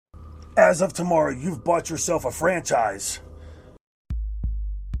As of tomorrow, you've bought yourself a franchise.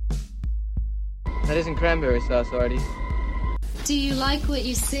 That isn't cranberry sauce, Artie. Do you like what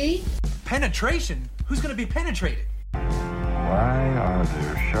you see? Penetration? Who's gonna be penetrated? Why are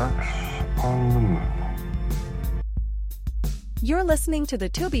there sharks on the moon? You're listening to the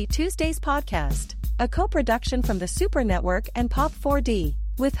Tubi Tuesdays podcast, a co-production from the Super Network and Pop4D,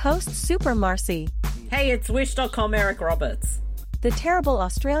 with host Super Marcy. Hey, it's Wish.com Eric Roberts. The terrible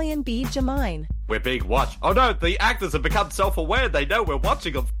Australian bee Jamine. We're being watched. Oh no, the actors have become self-aware. They know we're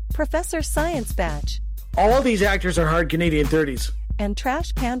watching them. Professor Science Batch. All these actors are hard Canadian 30s. And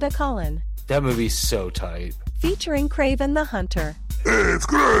Trash Panda Colin. That movie's so tight. Featuring Craven the Hunter. Hey, it's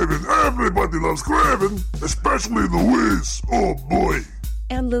Craven. Everybody loves Craven, especially Louise. Oh boy.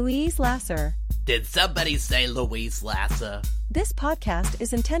 And Louise Lasser. Did somebody say Louise Lasser? This podcast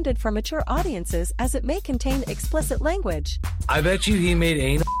is intended for mature audiences as it may contain explicit language. I bet you he made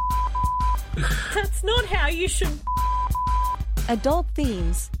anal. That's not how you should. Adult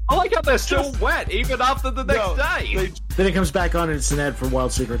themes. I like how they're still wet even after the next day. Then it comes back on and it's an ad for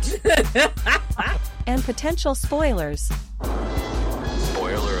Wild Secrets. And potential spoilers.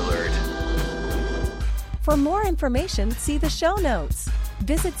 Spoiler alert. For more information, see the show notes.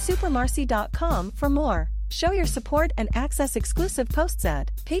 Visit supermarcy.com for more. Show your support and access exclusive posts at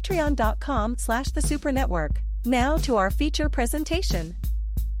patreon.com/thesupernetwork. Now to our feature presentation.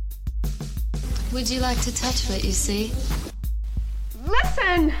 Would you like to touch what you see?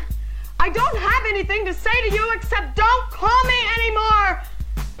 Listen! I don't have anything to say to you except don't call me anymore!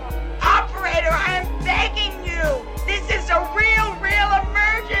 Operator, I am begging you! This is a real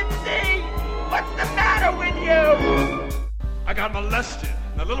emergency! What's the matter with you? I got molested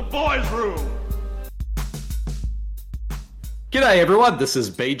in the little boy's room. G'day everyone, this is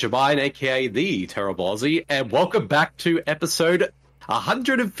B. Jamine, aka The Terrible Aussie, and welcome back to episode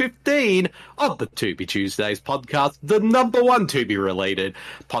 115 of the Tubi Tuesdays podcast, the number one Tubi-related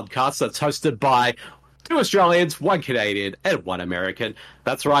podcast that's hosted by 2 Australians, 1 Canadian, and 1 American.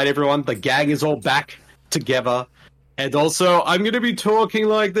 That's right, everyone, the gang is all back together. And also, I'm going to be talking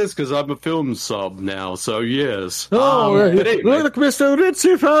like this because I'm a film sub now, so yes. Anyway. Look, Mr.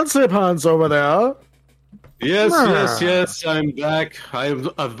 Ritzy Fancy Pants over there. Yes, I'm back. I'm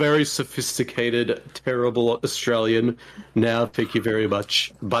a very sophisticated, terrible Australian now. Thank you very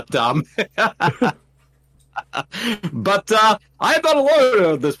much. But I am not alone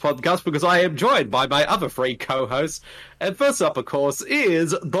on this podcast because I am joined by my other 3 co-hosts. And first up, of course,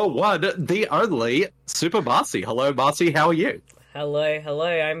 is the one, the only, Super Marcy. Hello, Marcy. How are you? Hello,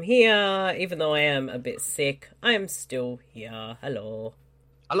 I'm here. Even though I am a bit sick, I'm still here. Hello.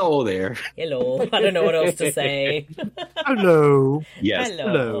 Hello there. Hello. I don't know what else to say. Hello. Yes.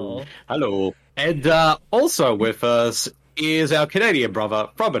 Hello. And also with us is our Canadian brother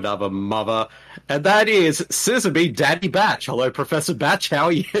from another mother, and that is Sesame Daddy Batch. Hello, Professor Batch. How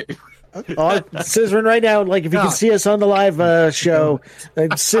are you? Scissoring right now. Like if you can see us on the live show,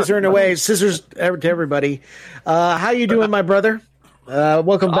 scissoring away, scissors to everybody. How you doing, my brother?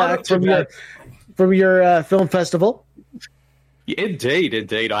 Welcome back from your film festival.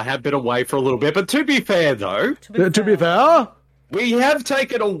 Indeed. I have been away for a little bit, but to be fair, though, we have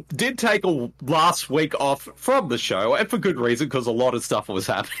take a last week off from the show, and for good reason, because a lot of stuff was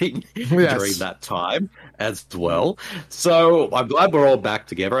happening during that time as well. So I'm glad we're all back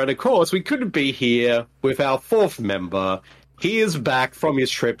together, and of course, we couldn't be here with our 4th member. He is back from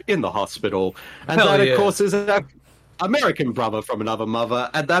his trip in the hospital, and of course, is our American brother from another mother,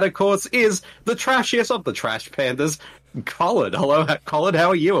 and that, of course, is the trashiest of the trash pandas, Colin. Hello, Colin, how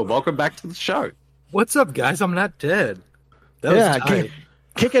are you? And welcome back to the show. What's up, guys? I'm not dead. That was tight.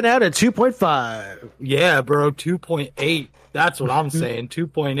 Kicking out at 2.5. Yeah, bro, 2.8. That's what I'm saying,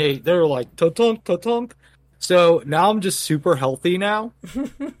 2.8. They were like, ta-tunk, ta-tunk. So now I'm just super healthy now,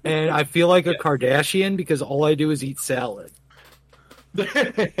 and I feel like a Kardashian because all I do is eat salad.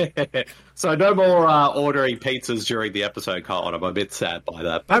 So no more ordering pizzas during the episode, Colin. I'm a bit sad by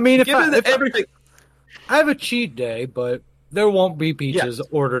that. I mean, if I have a cheat day, but there won't be pizzas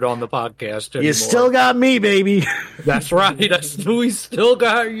ordered on the podcast anymore. You still got me, baby. That's right. We still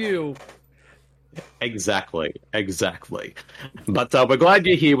got you. Exactly. But we're glad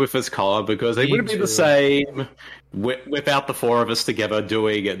you're here with us, Colin, because it wouldn't be the same without the 4 of us together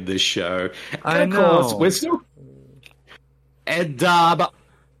doing this show. And of course, we're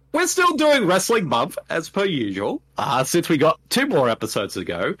still doing Wrestling Month, as per usual, since we got 2 more episodes to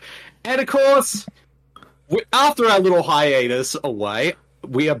go. And of course, after our little hiatus away,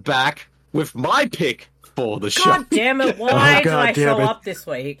 we are back with my pick for the show. God damn it, why did I show up this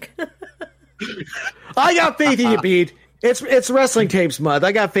week? I got faith in you, Pete. It's Wrestling Tapes month.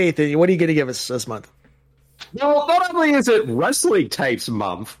 I got faith in you. What are you going to give us this month? Well, not only is it Wrestling Tapes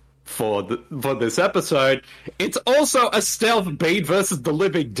month for this episode, it's also a Stealth Beat versus the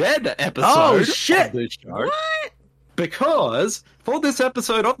Living Dead episode. Oh, shit! Of this show. What? Because for this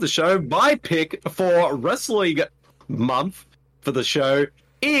episode of the show, my pick for Wrestling month for the show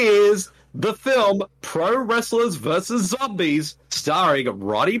is the film Pro Wrestlers vs. Zombies, starring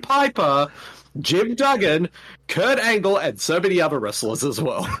Roddy Piper, Jim Duggan, Kurt Angle, and so many other wrestlers as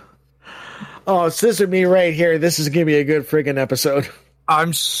well. Oh, scissor me right here. This is going to be a good friggin' episode.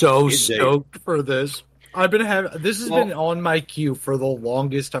 I'm so stoked for this. This has been on my queue for the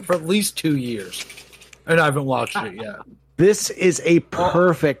longest time, for at least 2 years, and I haven't watched it yet. This is a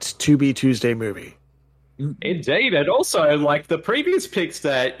perfect Tubi Tuesday movie. Indeed, and also, like, the previous picks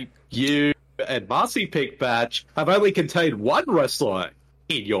that you and Marcy picked, Batch, have only contained one wrestler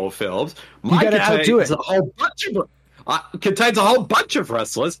in your films. Mine contains a whole bunch of contains a whole bunch of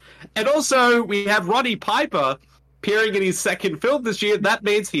wrestlers, and also we have Roddy Piper appearing in his second film this year. That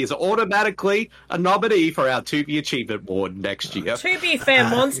means he is automatically a nominee for our Tubi Achievement Award next year. To be fair,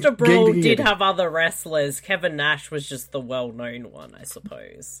 Monster Brawl did have other wrestlers. Kevin Nash was just the well-known one, I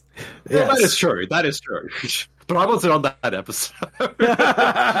suppose. Yes. Well, that is true. But I wasn't on that episode.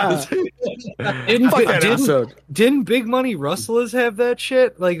 Didn't Big Money Wrestlers have that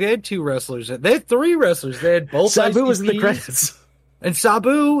shit? Like, they had 2 wrestlers. They had 3 wrestlers. They had both Sabu was in the credits. And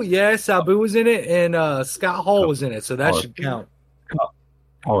Sabu was in it, and Scott Hall was in it, so that should count.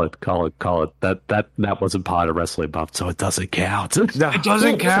 Call it. That wasn't part of Wrestling Buff, so it doesn't count. No. It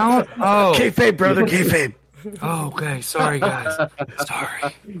doesn't count? Oh. Kayfabe, brother, kayfabe. Oh, okay. Sorry, guys.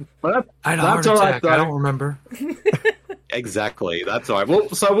 Sorry. I had a heart attack. I don't remember. Exactly. That's all right. Well,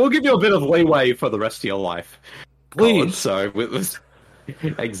 so we'll give you a bit of leeway for the rest of your life. Please. Colin,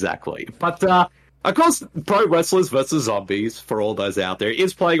 exactly. But, of course, Pro Wrestlers vs. Zombies, for all those out there,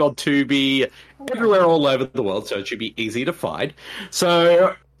 is playing on Tubi everywhere all over the world, so it should be easy to find.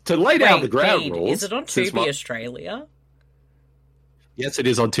 So, to lay down the ground rules... Is it on Tubi Australia? Yes, it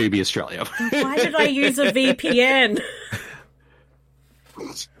is on Tubi Australia. Why did I use a VPN?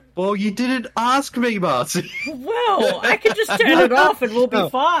 Well, you didn't ask me, Marcy. Well, I can just turn it off and we'll be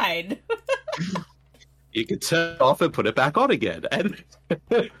fine. You can turn it off and put it back on again. And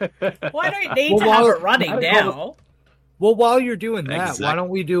well, I don't need to have it running now. Well, while you're doing that, why don't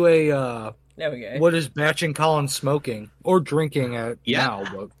we do a... there we go. What is Batch and Colin smoking? Or drinking now,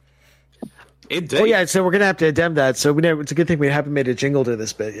 but... Indeed. Oh, yeah, so we're going to have to addend that. So it's a good thing we haven't made a jingle to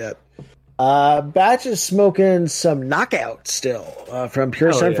this bit yet. Batch is smoking some Knockout still from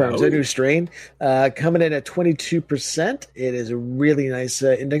Pure Sun Farms, a new strain. Coming in at 22%. It is a really nice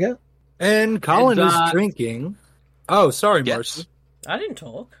indica. And Colin is drinking. Oh, sorry, Marcy. I didn't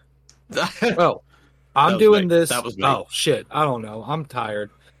talk. Oh, I'm doing this. That was me. Oh, shit. I don't know. I'm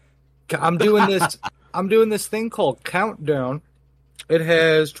tired. I'm doing this. I'm doing this thing called Countdown. It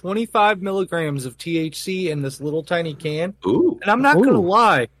has 25 milligrams of THC in this little tiny can. Ooh. And I'm not going to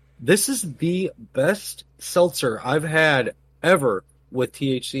lie. This is the best seltzer I've had ever with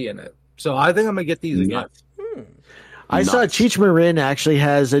THC in it. So I think I'm going to get these again. I saw Cheech Marin actually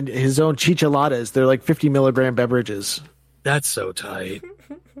has his own Chicheladas. They're like 50 milligram beverages. That's so tight.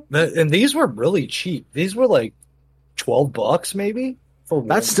 And these were really cheap. These were like $12 maybe.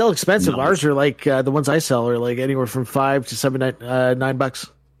 That's still expensive. No. Ours are like the ones I sell are like anywhere from $5 to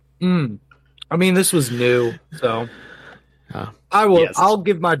 $9. I mean, this was new, so I will. Yes. I'll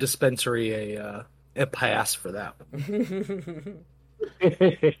give my dispensary a pass for that one.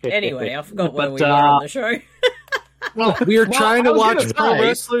 Anyway, I forgot where we were on the show. Well, we were trying to watch Pro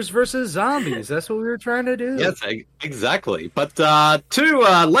Wrestlers versus Zombies. That's what we were trying to do. Yes, exactly. But to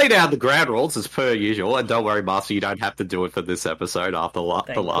lay down the ground rules as per usual, and don't worry, Master, you don't have to do it for this episode after the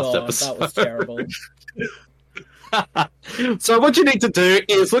last episode. That was terrible. So what you need to do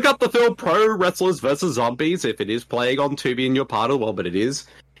is look up the film Pro Wrestlers vs. Zombies if it is playing on Tubi in your part of the world, but it is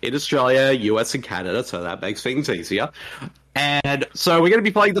in Australia, US, and Canada, so that makes things easier. And so we're going to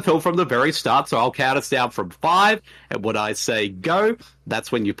be playing the film from the very start, so I'll count us down from 5, and when I say go,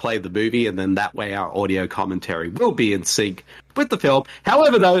 that's when you play the movie, and then that way our audio commentary will be in sync with the film.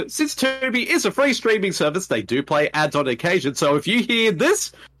 However, though, since Tubi is a free streaming service, they do play ads on occasion, so if you hear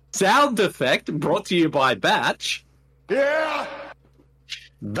this sound effect brought to you by Batch, yeah,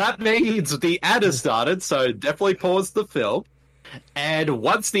 that means the ad has started, so definitely pause the film. And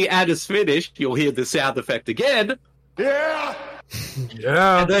once the ad is finished, you'll hear the sound effect again. Yeah!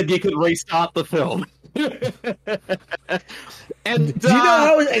 And then you can restart the film. And do you know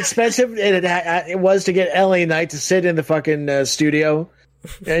how expensive it was to get LA Knight to sit in the fucking studio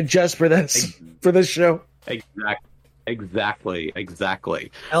and just for this show? Exactly.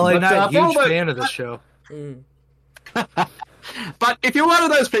 LA Knight, huge fan fan of the show. But if you're one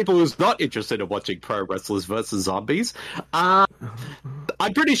of those people who's not interested in watching pro wrestlers versus zombies, I'm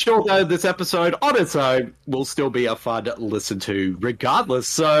pretty sure that this episode on its own will still be a fun listen to regardless.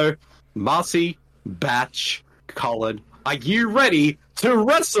 So, Marcy, Batch, Colin, are you ready to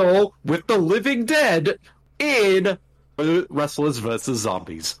wrestle with the living dead in Wrestlers versus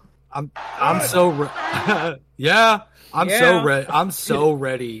Zombies? I'm so yeah. I'm so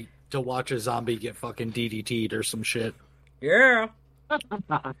ready to watch a zombie get fucking DDT'd or some shit. Yeah.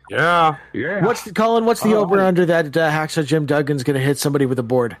 Yeah. What's the over under that Hacksaw Jim Duggan's going to hit somebody with a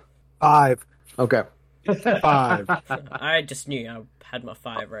board? 5. Okay. 5. I just knew I had my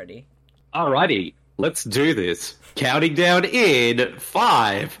 5 ready. Alrighty, let's do this. Counting down in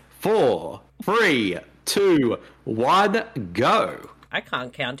 5, 4, 3, 2, 1, go. I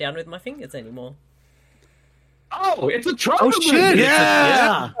can't count down with my fingers anymore. Oh, it's a Trump. Oh shit!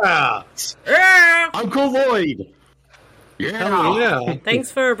 Yeah. Uncle Lloyd. Yeah.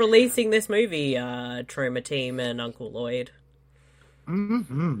 Thanks for releasing this movie, Trauma Team and Uncle Lloyd.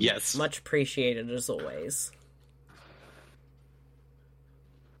 Mm-hmm. Yes. Much appreciated as always.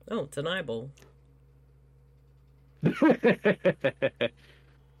 Oh, it's an eyeball.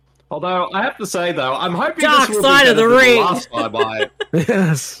 Although, I have to say, though, I'm hoping Dark this will side be of the better than ring. last time I...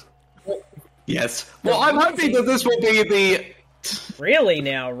 Yes. Well, I'm hoping that this will be the... Really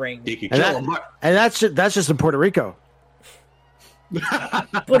now, ring. You can kill him. And that's just in Puerto Rico.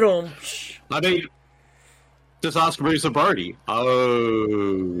 But I mean, just ask Bruce Brody.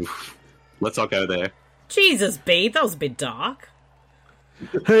 Oh, let's not go there. Jesus, B, that was a bit dark.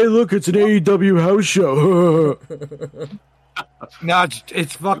 Hey, look, it's an AEW house show. No,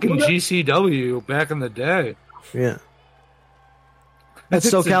 it's fucking GCW back in the day. Yeah. That's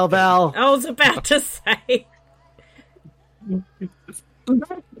SoCal Val. I was about to say.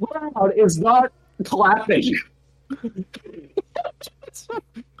 That crowd is not clapping.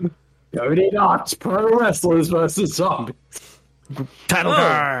 Cody Knox, Pro Wrestlers versus Zombies. Title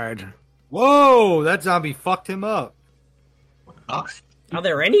card. Whoa, that zombie fucked him up. Are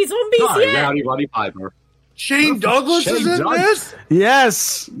there any zombies yet? Rowdy Roddy Piper. Shane Douglas is in this?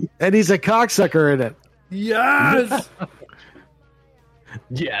 Yes. And he's a cocksucker in it. Yes.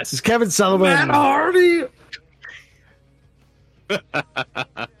 Yes. It's Kevin Sullivan. Matt Hardy.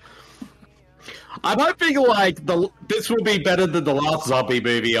 I'm hoping this will be better than the last zombie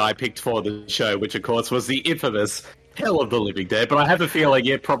movie I picked for the show, which of course was the infamous Hell of the Living Dead, but I have a feeling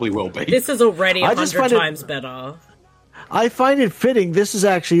it probably will be. This is already 100 times better. I find it fitting. This is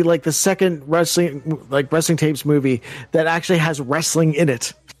actually like the second wrestling tapes movie that actually has wrestling in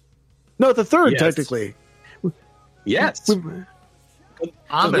it. No, the third, technically. Yes. We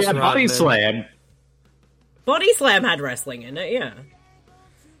had Body Slam. Body Slam had wrestling in it, yeah.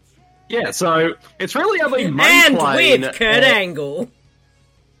 Yeah, so it's really only And playing, with Kurt Angle.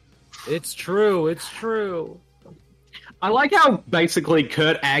 It's true. I like how basically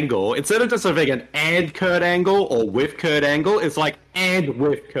Kurt Angle, instead of just having an and Kurt Angle or with Kurt Angle, it's like and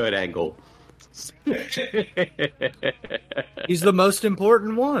with Kurt Angle. He's the most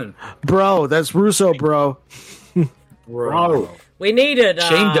important one. Bro, that's Russo, bro. Bro. We needed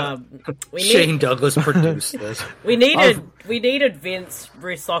Shane Douglas produced this. We needed Vince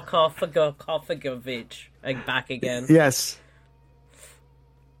Rusakovic back again. Yes.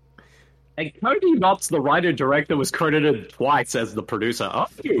 And Cody Knotts, the writer-director, was credited twice as the producer. Oh,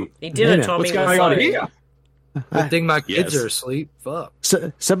 he did a Tommy What's going on here? Good thing my kids are asleep. Fuck.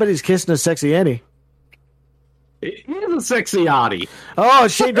 Somebody's kissing a sexy Annie. It is a sexy Artie. Oh,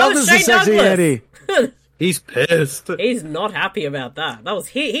 Shane Douglas is a sexy Annie. He's pissed. He's not happy about that. That was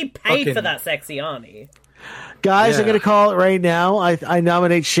he paid for that sexy Arnie. Guys, I'm going to call it right now. I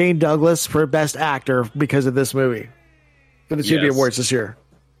nominate Shane Douglas for Best Actor because of this movie. For the Tubi Awards this year.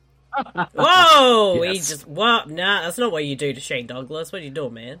 Whoa! Yes. He just Nah, that's not what you do to Shane Douglas. What are you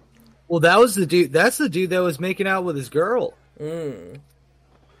doing, man? Well, that was the dude. That's the dude that was making out with his girl. You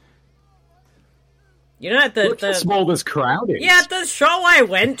know, at Look how small this crowd is. Yeah, at the show I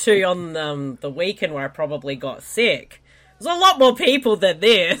went to on the weekend where I probably got sick, there's a lot more people than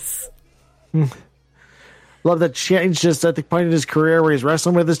this. Love that change just at the point in his career where he's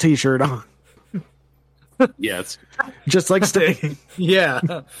wrestling with his t-shirt on. Yes. Just like Sting. Yeah.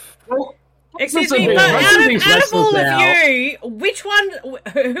 Well, excuse me, but out of all of you, which one,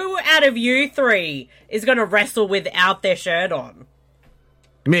 who out of you three is going to wrestle without their shirt on?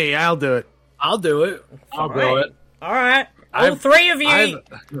 Me, I'll do it. I'll do it. All right. All three of you,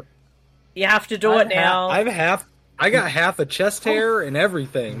 you have to do it now. I I got half a chest hair and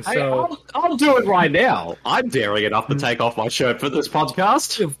everything, so... I'll do it right now. I'm daring enough to take off my shirt for this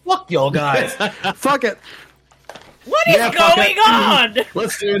podcast. Fuck y'all guys. Fuck it. What is going on?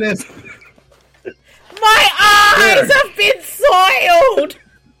 Let's do this. My eyes have been soiled!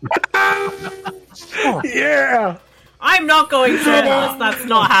 Yeah! I'm not going shirtless. That's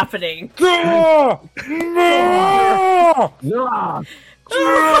not happening.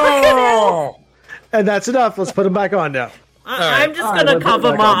 And that's enough. Let's put them back on now. I'm just gonna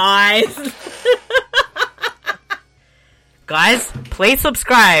cover my eyes. Guys, please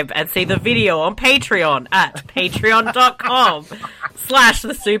subscribe and see the video on Patreon at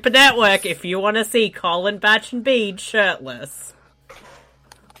patreon.com/the Super Network if you want to see Colin, Batch, and Bede shirtless.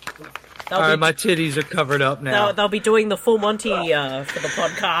 Alright, my titties are covered up now. They'll be doing the full Monty for the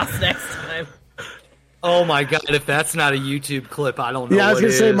podcast next time. Oh my god, if that's not a YouTube clip, I don't know. Yeah, I was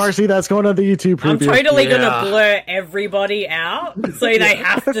going to say, Marcy, that's going on the YouTube preview. I'm totally going to blur everybody out so they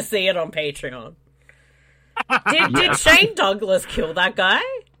have to see it on Patreon. Did Shane Douglas kill that guy?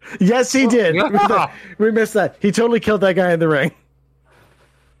 Yes, he did. We missed that. He totally killed that guy in the ring.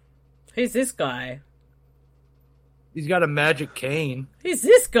 Who's this guy? He's got a magic cane. Who's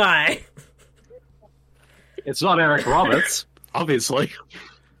this guy? It's not Eric Roberts, obviously.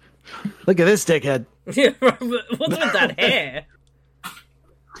 Look at this dickhead. What's with that hair?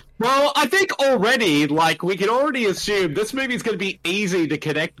 Well, I think already, we can already assume this movie's going to be easy to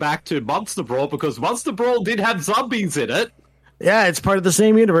connect back to Monster Brawl because Monster Brawl did have zombies in it. Yeah, it's part of the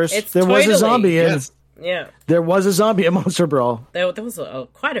same universe. There was a zombie in. Yeah. There was a zombie in Monster Brawl. There was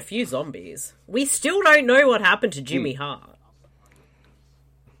quite a few zombies. We still don't know what happened to Jimmy Hart.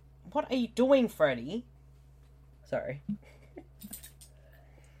 What are you doing, Freddy? Sorry.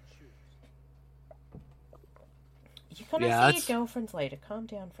 You're gonna see your girlfriends later. Calm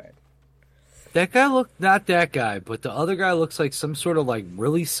down, Fred. That guy not that guy, but the other guy looks like some sort of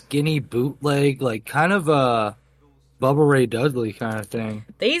really skinny bootleg, kind of a Bubba Ray Dudley kind of thing.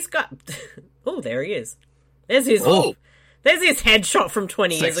 These guys. Oh, there he is. There's his headshot from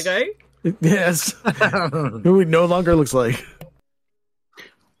 20 years ago. Yes. Who he no longer looks like.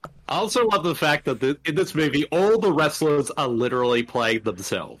 I also love the fact that in this movie, all the wrestlers are literally playing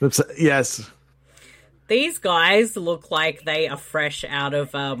themselves. Yes. These guys look like they are fresh out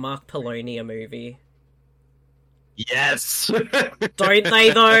of a Mark Polonia movie. Yes. Don't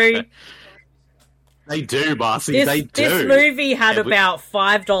they, though? They do, Marcy. They do. This movie had about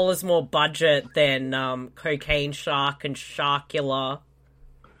 $5 more budget than Cocaine Shark and Sharkula.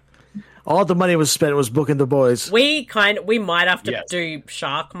 All the money was spent was booking the boys. We might have to do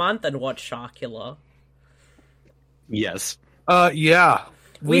Shark Month and watch Sharkula. Yes. Yeah.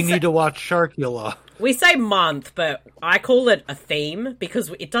 We need to watch Sharkula. We say month, but I call it a theme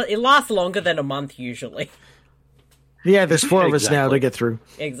because it lasts longer than a month usually. Yeah, there's 4 of us now to get through.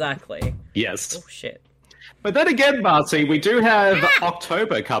 Exactly. Yes. Oh, shit. But then again, Marcy, we do have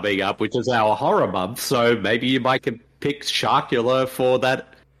October coming up, which is our horror month, so maybe you might pick Sharkula for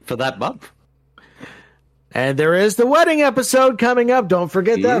that month. And there is the wedding episode coming up. Don't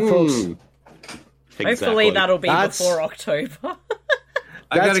forget that, folks. Exactly. Hopefully that'll be before October.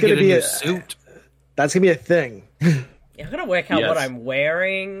 I gotta get a new suit. That's gonna be a thing. Yeah, I gotta work out what I'm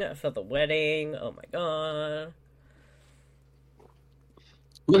wearing for the wedding. Oh my god.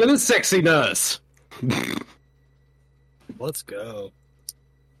 Look at this sexy nurse. Let's go.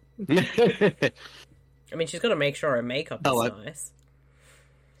 I mean, she's got to make sure her makeup is nice.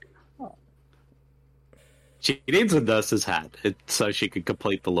 She needs a nurse's hat so she can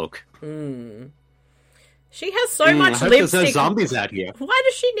complete the look. She has so much lipstick. There's no zombies out here. Why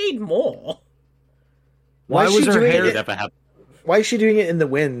does she need more? Why was her hair never happen? Why is she doing it in the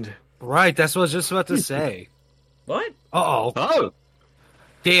wind? Right, that's what I was just about to say. What? Uh-oh. Oh.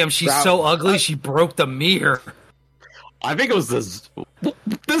 Damn, she's so ugly she broke the mirror. I think it was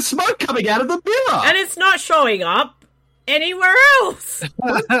the smoke coming out of the mirror. And it's not showing up anywhere else.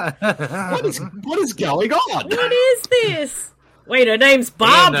 What is going on? What is this? Wait, her name's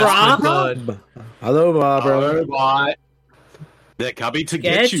Barbara. Hello, Barbara. Oh, my. They're coming to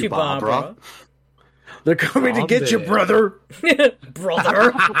get you, Barbara. They're coming to get you, brother.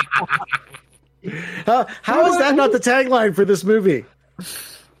 Brother. How is that not the tagline for this movie?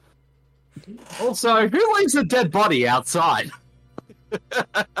 Also, who leaves a dead body outside?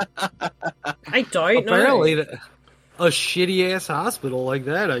 I don't know. Apparently, a shitty-ass hospital like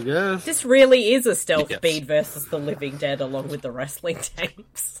that, I guess. This really is a stealth speed versus the Living Dead along with the wrestling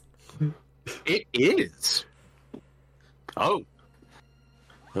tapes. It is. Oh.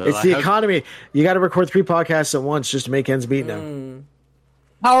 Well, it's the economy. You got to record 3 podcasts at once just to make ends meet now.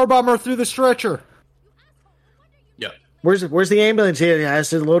 Power bomber through the stretcher. Where's the ambulance he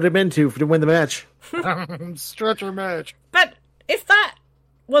has to load him into to win the match? Stretcher match. But if that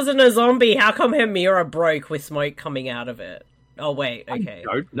wasn't a zombie, how come her mirror broke with smoke coming out of it? Oh, wait, okay.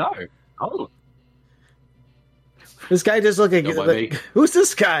 I don't know. Oh. This guy just looking like, who's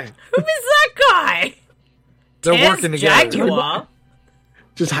this guy? Who is that guy? They're working together. Jaguar.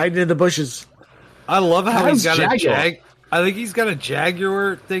 Just hiding in the bushes. I love how he's got Jaguar? I think he's got a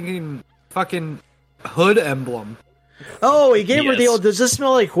Jaguar thinking fucking hood emblem. Oh, he gave her the old, does this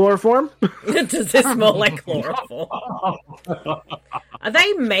smell like chloroform? Does this smell like chloroform? Are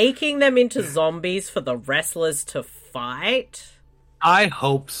they making them into zombies for the wrestlers to fight? I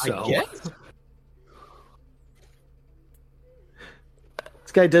hope so. I guess.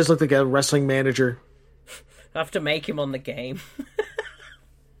 This guy does look like a wrestling manager. I have to make him on the game.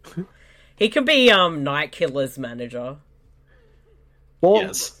 He could be Night Killer's manager. Well,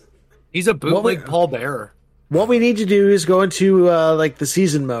 yes. He's a bootleg Paul Bearer. What we need to do is go into like the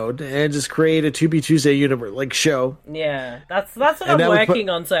season mode and just create a Tubi Tuesday universe like show. Yeah, that's what I'm working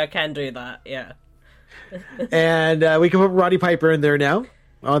on, so I can do that. Yeah. And we can put Roddy Piper in there now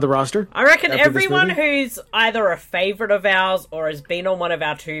on the roster. I reckon everyone who's either a favorite of ours or has been on one of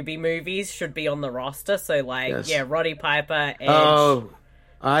our Tubi movies should be on the roster. So, like, yeah, Roddy Piper, Edge. Oh,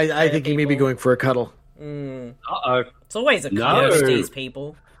 I think he may be going for a cuddle. Uh-oh. It's always a cuddle with these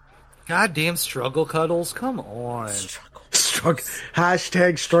people. Goddamn struggle cuddles, come on.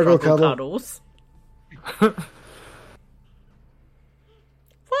 Hashtag struggle cuddles. What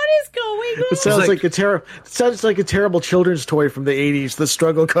is going on? It sounds like a terrible children's toy from the 80s, the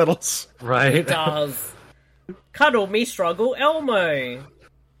struggle cuddles. Right. It does. Cuddle me, struggle Elmo.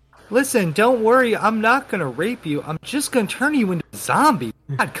 Listen, don't worry, I'm not gonna rape you. I'm just gonna turn you into a zombie.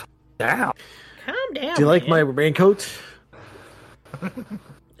 God, calm down. Calm down. Do you like my raincoat?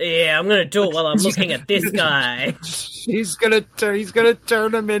 Yeah, I'm gonna do it while I'm looking at this guy. He's gonna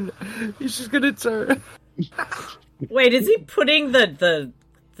turn him in. He's just gonna turn. Wait, is he putting the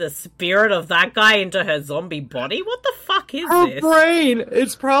spirit of that guy into her zombie body? What the fuck is her this? Brain.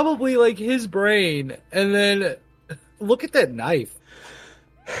 It's probably like his brain. And then look at that knife.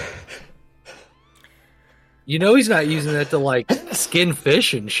 You know he's not using that to like skin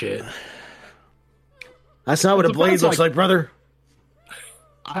fish and shit. That's not what a blade looks like, brother.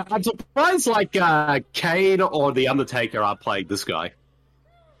 I'm surprised like Kane or The Undertaker are playing this guy.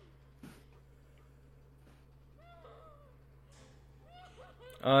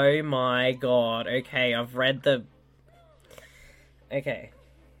 Oh my god. Okay, I've read the... Okay.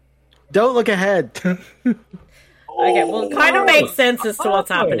 Don't look ahead. Okay, well, it kind of makes sense as to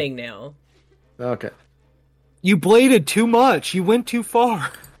what's happening now. Okay. You bladed too much. You went too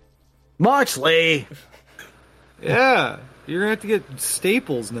far. Moxley! Yeah. You're gonna have to get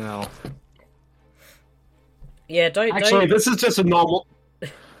staples now. Yeah, don't... Actually, this is just a normal...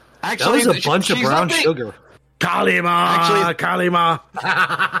 Actually, that was a bunch of brown sugar. Kalima! Kalima!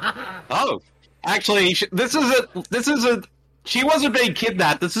 Oh. Actually, this is a... She wasn't being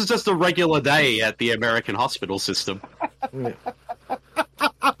kidnapped. This is just a regular day at the American hospital system.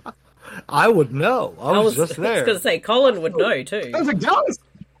 I would know. I was just there. I was going to say, Colin would know, too. There's a ghost!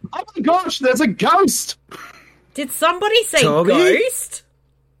 Oh my gosh, there's a ghost! Did somebody say Toby? ghost?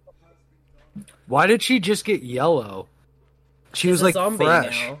 Why did she just get yellow? She was like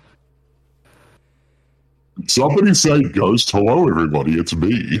fresh. Now. Somebody say ghost. Hello, everybody. It's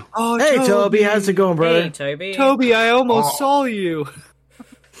me. Oh, hey, Toby. How's it going, brother? Hey, Toby. Toby, I almost saw you.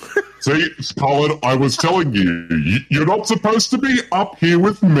 See, Colin, I was telling you, you're not supposed to be up here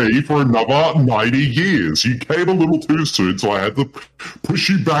with me for another 90 years. You came a little too soon, so I had to push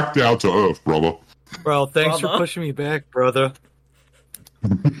you back down to earth, brother. Bro, thanks for pushing me back, brother.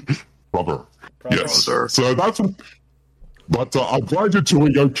 Brother. Yes. Brother. So that's... But I'm glad you're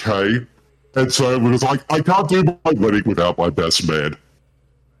doing okay. And so it was like, I can't do my wedding without my best man.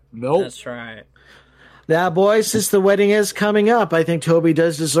 Nope. That's right. Now, boys, since the wedding is coming up, I think Toby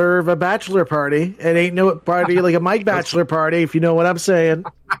does deserve a bachelor party. It ain't no party like a Mike bachelor party, if you know what I'm saying.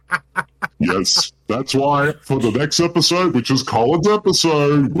 Yes, that's why for the next episode, which is Colin's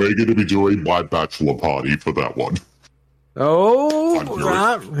episode, we're going to be doing my bachelor party for that one.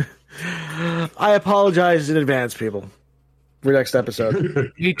 Oh, I apologize in advance, people, for next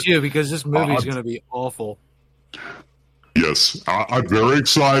episode. Me too, because this movie's going to be awful. Yes, I'm very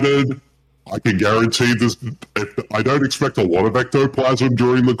excited. I can guarantee this. I don't expect a lot of ectoplasm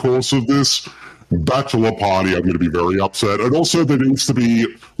during the course of this bachelor party. I'm going to be very upset. And also there needs to be,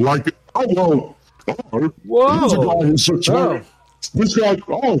 like, whoa. Here's a guy who's such a... This guy,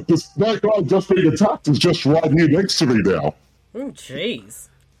 that guy just being attacked is just right here next to me now. Oh, jeez.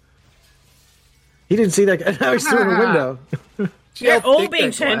 He didn't see that. Now he's through the window. They're all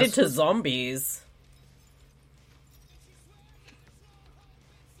being turned into zombies.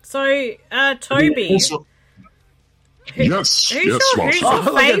 So, Toby. Yes, who's yes, your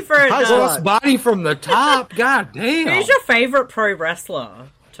favorite? Cross body from the top. God damn. Who's your favorite pro wrestler,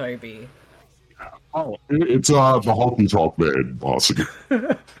 Toby? Oh, it's the Honky Tonk Man, Marcy.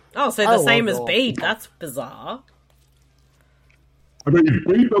 Oh, so the same as Bede. That's bizarre. I mean,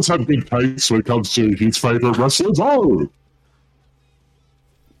 Bede does have good taste when it comes to his favorite wrestlers. Oh!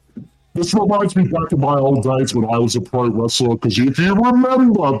 This reminds me back in my old days when I was a pro wrestler, because if you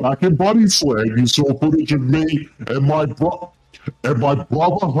remember, back in Buddy Slam, you saw footage of me and my brother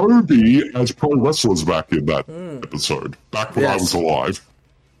Hobie as pro wrestlers back in that episode, back when I was alive.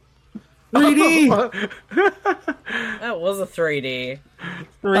 3D! That was a 3D.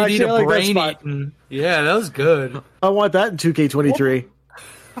 3D to brain eating. Yeah, that was good. I want that in 2K23.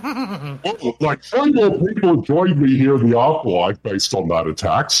 Well, like 3 more people joined me here in the afterlife based on that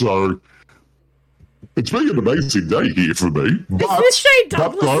attack, so it's been an amazing day here for me. Is this Shane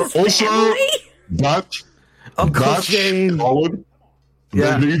Douglas' family? Uncle Shane. Colin,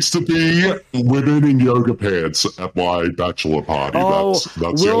 there needs to be women in yoga pants at my bachelor party. Oh,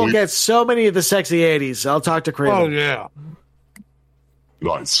 that's we'll get so many of the sexy 80s. I'll talk to Kramer. Oh, yeah.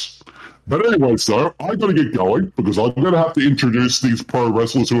 Nice. But anyways, though, I got to get going because I'm going to have to introduce these pro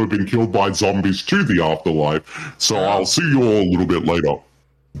wrestlers who have been killed by zombies to the afterlife. So I'll see you all a little bit later.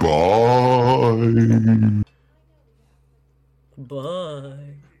 Bye.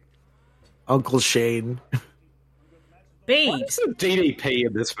 Bye. Uncle Shane. Bede. What's the DDP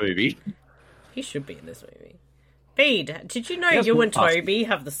in this movie? He should be in this movie. Bede, did you know Yes, you and but- Toby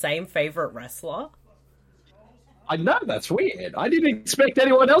have the same favourite wrestler? I know, that's weird. I didn't expect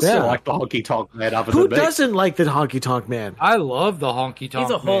anyone else to like the Honky Tonk Man other Who than me. doesn't like the Honky Tonk Man? I love the Honky Tonk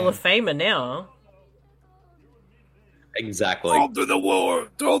He's a Hall of Famer now. Exactly. Throw him through the wall.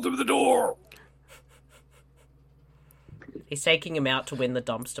 Throw him through the door. He's taking him out to win the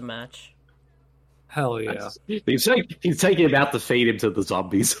dumpster match. Hell yeah. He's taking him out to feed him to the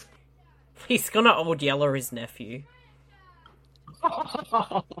zombies. He's gonna Old Yeller his nephew.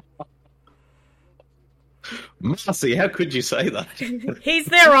 Marcy, how could you say that? He's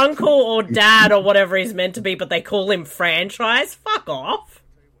their uncle or dad or whatever he's meant to be, but they call him Franchise. Fuck off.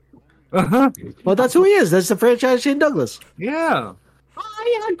 Well, that's who he is. That's the franchise Shane Douglas. Yeah.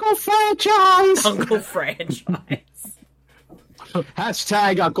 Hi, Uncle Franchise. Uncle Franchise.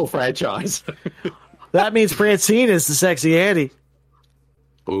 Hashtag Uncle Franchise. That means Francine is the sexy Annie.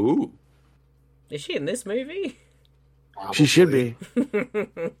 Ooh. Is she in this movie? She should be.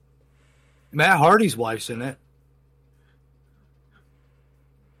 Matt Hardy's wife's in it.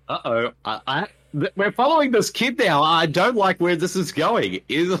 Uh-oh. We're following this kid now. I don't like where this is going.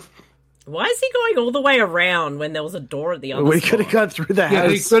 Why is he going all the way around when there was a door at the other We side? could have gone through the house. Yeah,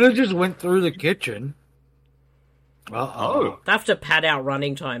 he could have just went through the kitchen. Uh-oh. They have to pad out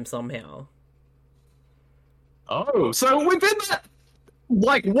running time somehow. Oh, so within that,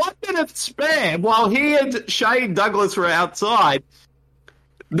 1 minute span, while he and Shane Douglas were outside,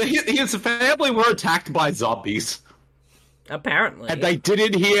 his family were attacked by zombies. Apparently. And they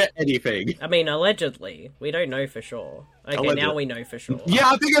didn't hear anything. I mean, allegedly. We don't know for sure. Okay, Allegedly. now we know for sure. Yeah,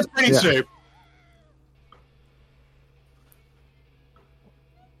 I think it's pretty soon.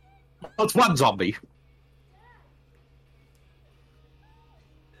 Oh, it's one zombie.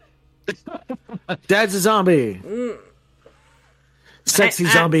 Dad's a zombie. Sexy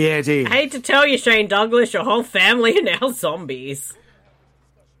zombie Auntie. I hate to tell you, Shane Douglas, your whole family are now zombies.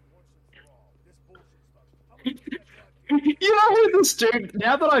 You know who this dude,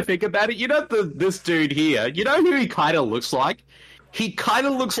 now that I think about it, you know this dude here, you know who he kind of looks like? He kind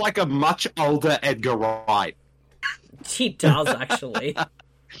of looks like a much older Edgar Wright. He does, actually.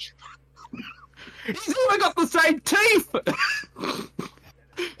 He's even got the same teeth!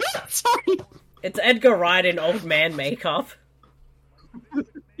 Sorry. It's Edgar Wright in old man makeup.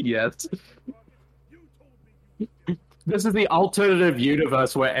 Yes. This is the alternative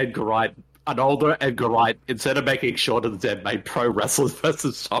universe where Edgar Wright, an older Edgar Wright, instead of making Shaun of the Dead, made pro wrestlers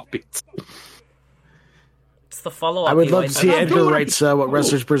versus zombies. It's the follow-up. I would love to see Edgar Wright's What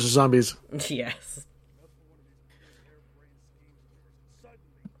Wrestlers versus Zombies. Yes.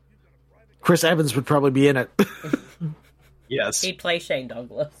 Chris Evans would probably be in it. Yes. He'd play Shane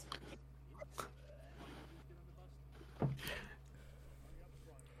Douglas.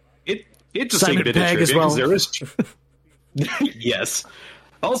 Interesting Simon bit of Pegg trivia, as well. 'cause there is... Yes.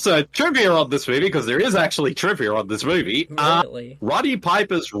 Also, trivia on this movie, because there is actually trivia on this movie. Really? Roddy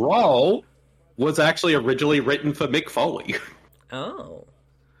Piper's role was actually originally written for Mick Foley. Oh.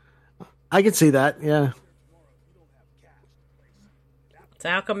 I can see that. Yeah. So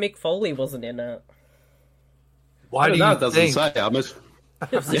how come Mick Foley wasn't in it? Why do you doesn't think? say? I must...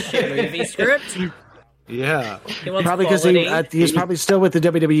 It was a shit movie script. Yeah. Probably because he was probably still with the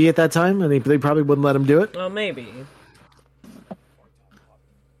WWE at that time, and they probably wouldn't let him do it. Well, maybe.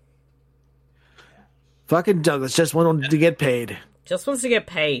 Fucking Douglas just wanted to get paid. Just wants to get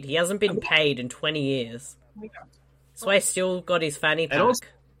paid. He hasn't been paid in 20 years. That's why he still got his fanny pack.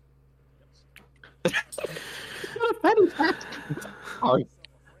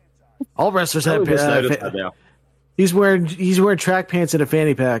 All wrestlers have. He's wearing track pants and a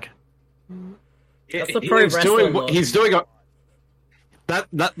fanny pack. That's the pro wrestling look. He's doing a.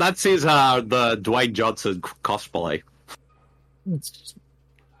 That's his the Dwayne Johnson cosplay.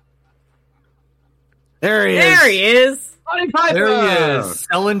 There he is. There he is. There he is.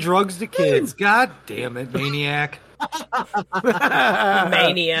 Selling drugs to kids. God damn it, maniac.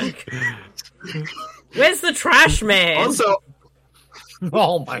 Maniac. Where's the trash man? Also,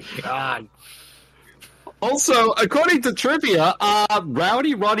 oh my god. Also, according to trivia,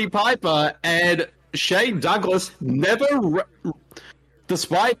 Rowdy Roddy Piper and Shane Douglas never,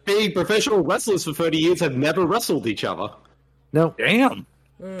 despite being professional wrestlers for 30 years, have never wrestled each other. No. Damn.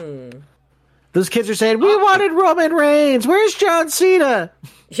 Those kids are saying, we wanted Roman Reigns. Where's John Cena?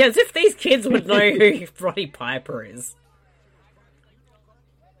 Yeah, as if these kids would know who Roddy Piper is.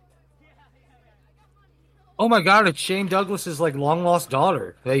 Oh my god, it's Shane Douglas's like long lost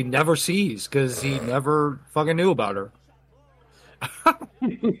daughter. They never sees because he never fucking knew about her.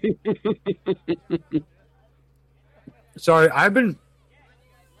 Sorry, I'm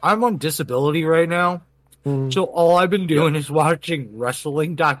on disability right now. So all I've been doing is watching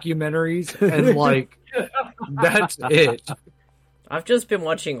wrestling documentaries and like that's it. I've just been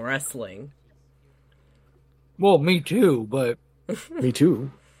watching wrestling. Well, me too, but me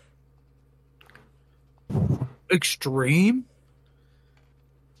too. Extreme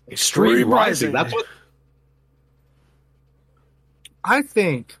Rising. That's what I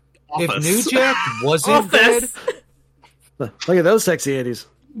think. Office. If New Jack wasn't dead, look at those sexy 80s.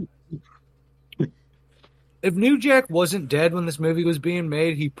 If New Jack wasn't dead when this movie was being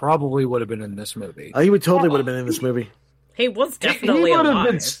made, he probably would have been in this movie. He would have been in this movie. He was definitely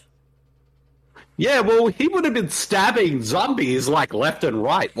alive. Yeah, well, he would have been stabbing zombies like left and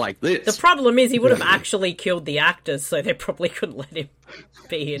right like this. The problem is he would have actually killed the actors, so they probably couldn't let him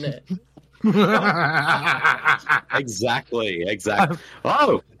be in it. Exactly.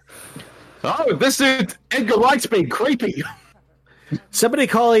 Oh, this dude, Edgar Wright's being creepy. Somebody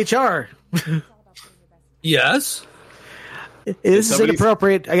call HR. Yes. This is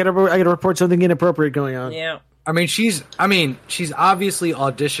inappropriate. I gotta report something inappropriate going on. Yeah. I mean, she's obviously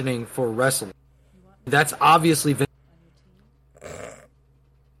auditioning for wrestling. That's obviously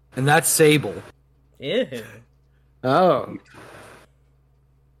and that's Sable. Ew. Oh.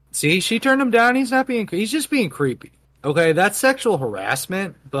 See, she turned him down. He's just being creepy. Okay, that's sexual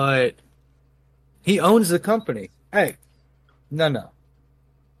harassment, but he owns the company. Hey. No.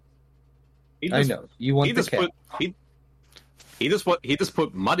 I know. You want the cat. He just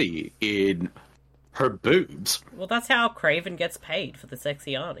put money in her boobs. Well, that's how Craven gets paid for the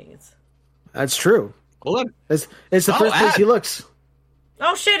sexy aunties. That's true. Well, it's the first place he looks.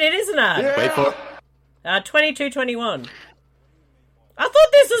 Oh shit! It is an ad. Yeah. Wait for it. 2221. I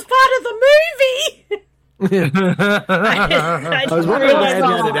thought this was part of the movie. I was wondering why I hadn't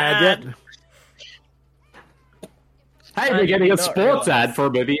had an ad yet. Hey, we're getting a sports ad for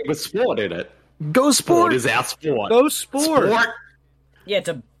a movie with sport in it. Go sport! Sport is our sport. Go sport! Yeah,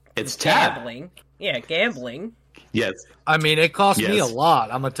 it's gambling. Yeah, gambling. Yes. I mean, it cost me a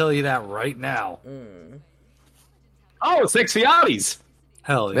lot. I'm going to tell you that right now. Oh, sexy oddies.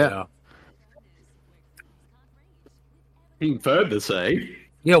 Hell yeah. Being firm to say.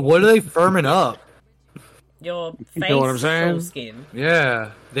 Yeah, what are they firming up? Your face, you know what I'm saying? skin.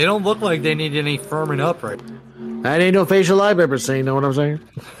 Yeah, they don't look like they need any firming up right now. That ain't no facial eyebrow saying, you know what I'm saying?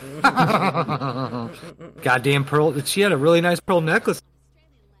 Goddamn pearl. She had a really nice pearl necklace.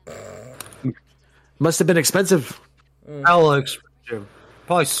 Must have been expensive. Hella expensive.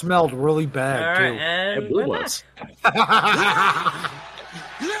 Probably smelled really bad, All right, and It we're was. back.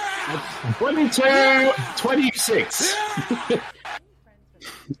 22-26.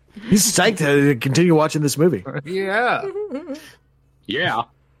 He's psyched to continue watching this movie. Yeah. Yeah.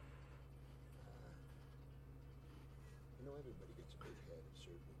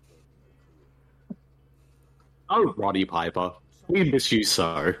 Oh, Roddy Piper. We miss you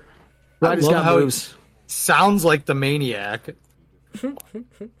so. Roddy's got how moves. Sounds like the maniac.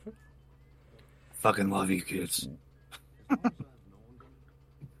 Fucking love you, kids.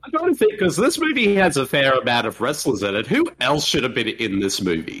 I'm trying to think, because this movie has a fair amount of wrestlers in it. Who else should have been in this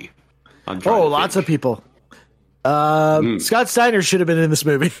movie? Lots of people. Scott Steiner should have been in this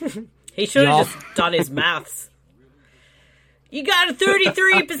movie. He should have just done his maths. You got a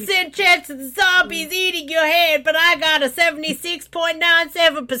 33% chance of the zombies eating your head, but I got a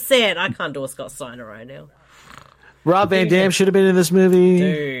 76.97%. I can't do a Scott Steiner right now. Rob Van Dam should have been in this movie.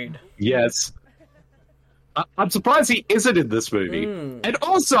 Dude. Yes. I'm surprised he isn't in this movie. And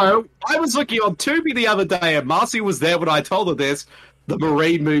also, I was looking on Tubi the other day, and Marcy was there when I told her this. The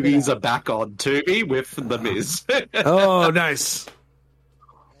Marine movies are back on Tubi with The Miz. Oh, nice.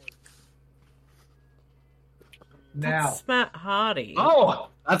 Now. That's Matt Hardy. Oh,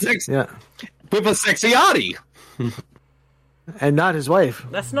 that's with a sexy Artie. And not his wife.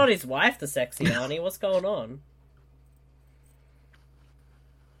 That's not his wife, the sexy Arnie. What's going on?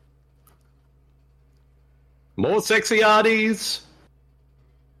 More sexy Arties.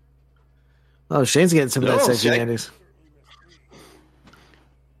 Oh, Shane's getting some of that sexy Arties.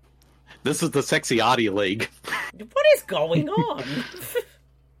 This is the sexy Artie League. What is going on?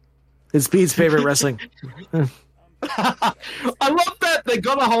 It's Pete's favorite wrestling. I love that they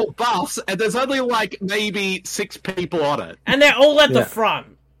got a whole bus and there's only like maybe 6 people on it. And they're all at the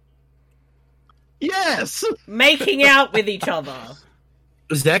front. Yes! Making out with each other.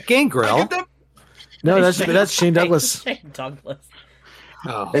 Is that Gangrel? No, that's Shane Douglas. Shane Douglas.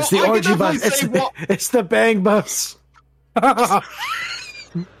 Oh. It's the orgy bus. It's the bang bus.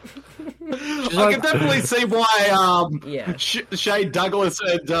 I can definitely see why Shane Douglas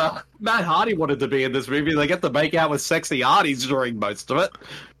and Matt Hardy wanted to be in this movie. They get to make out with sexy Arties during most of it.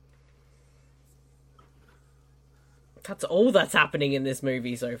 That's all that's happening in this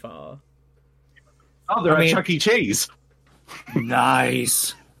movie so far. Oh, they're at Chuck E. Cheese.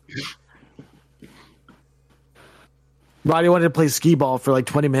 Nice. Roddy wanted to play skee ball for like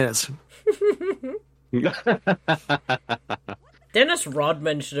 20 minutes. Dennis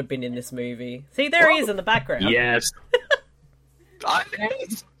Rodman should have been in this movie. See, there he is in the background. Yes. It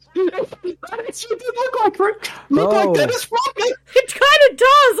did look like Dennis Rodman. It kind of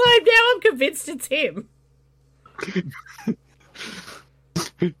does. I'm convinced it's him.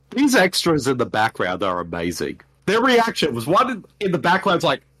 These extras in the background are amazing. Their reaction was one in the background's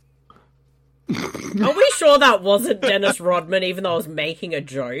like, are we sure that wasn't Dennis Rodman, even though I was making a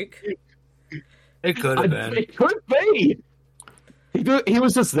joke? It could have been. It could be. He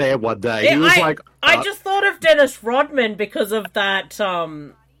was just there one day. He was I just thought of Dennis Rodman because of that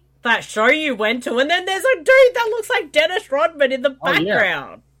that show you went to, and then there's a dude that looks like Dennis Rodman in the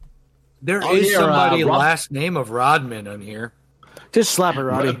background. There is somebody last name of Rodman on here. Just slap it,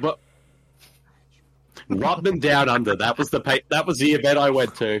 Roddy. Rodman Down Under. That was the event I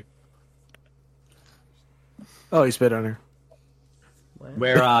went to. Oh, he spit on her.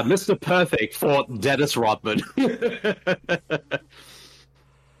 Where Mr. Perfect fought Dennis Rodman. Did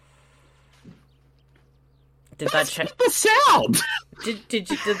that change the sound? Did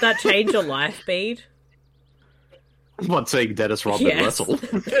that change your life, Bede? What, seeing Dennis Rodman wrestle?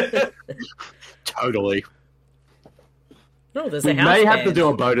 Totally. No, there's we a house may have band. to do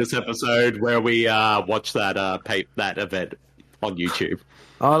a bonus episode where we watch that that event on YouTube.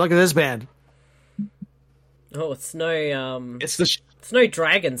 Oh, look at this band. Oh, it's no it's no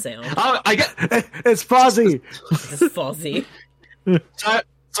dragon sound. Oh, I get it's Fozzy. It's Fozzy.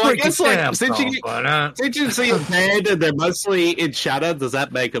 So I guess like since you see a band and they're mostly in shadow, does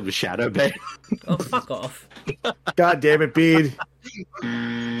that make them a shadow band? Oh, fuck off! God damn it, Bede.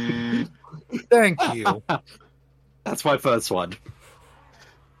 Thank you. That's my first one.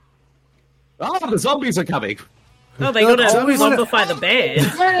 Oh, the zombies are coming. Oh, they gotta zombify the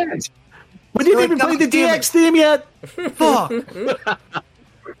band. We didn't even play the DX theme yet. Fuck.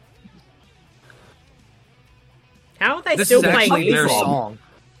 How are they still playing their song?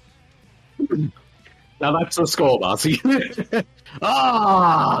 Now that's the score, Marcy.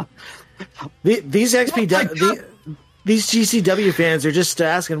 These these GCW fans are just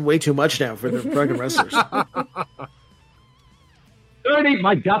asking way too much now for the fucking wrestlers. Don't eat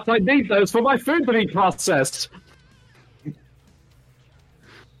my guts. I need those for my food to be processed.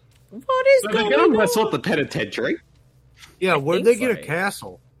 What is so going they're going to on? wrestle at the penitentiary? Yeah, where did they get a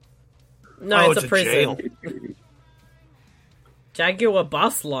castle? No, it's a prison. Jail. Jaguar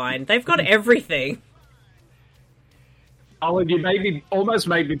bus line. They've got everything. Oh, and you almost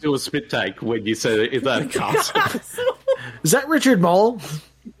made me do a spit take when you said, is that a castle? Is that Richard Mole?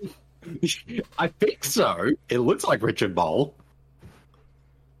 I think so. It looks like Richard Mole.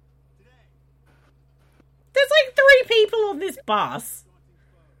 There's like 3 people on this bus.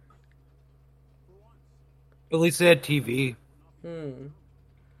 At least they had TV.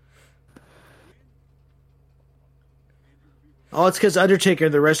 Oh, it's because Undertaker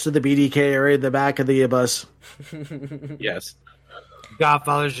and the rest of the BDK are in the back of the bus. Yes.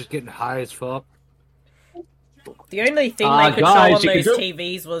 Godfather's just getting high as fuck. The only thing they could show on those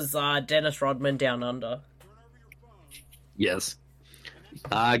TVs was Dennis Rodman Down Under. Yes.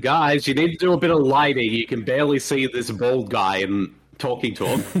 Guys, you need to do a bit of lighting. You can barely see this bald guy and talking to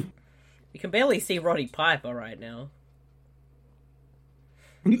him. You can barely see Roddy Piper right now.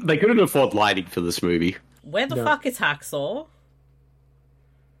 They couldn't afford lighting for this movie. Where the fuck is Hacksaw?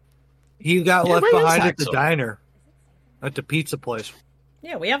 He got left behind at the diner. At the pizza place.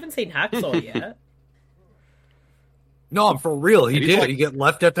 Yeah, we haven't seen Hacksaw yet. No, I'm for real. He did. He get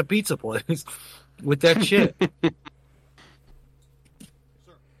left at the pizza place with that shit.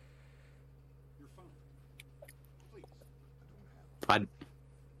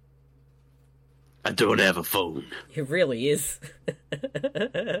 I don't have a phone. He really is.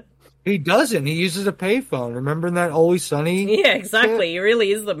 He doesn't. He uses a payphone. Remember in that Always Sunny? Yeah, exactly. shit? He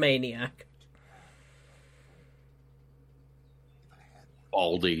really is the maniac.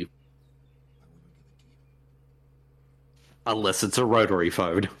 Baldy. Unless it's a rotary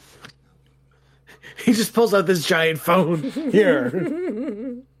phone. He just pulls out this giant phone. Here.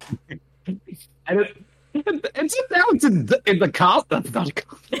 And it's in the car. That's not a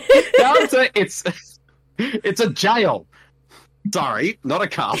car. It's a jail. Sorry, not a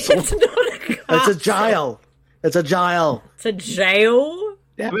castle. It's not a castle. It's a jail. It's a jail. It's a jail?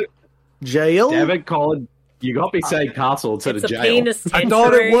 Damn it. Jail? Damn it, Colin. You got me saying castle instead of jail. Penis I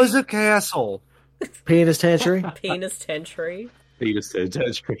thought it was a castle. Penis tantry? Penis tantry. Penis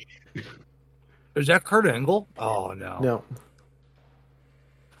tantry. Is that Kurt Angle? Oh, no. No.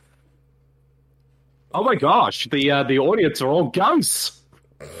 Oh my gosh, the audience are all ghosts.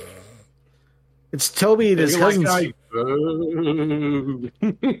 It's Toby and his cousins. Ooh,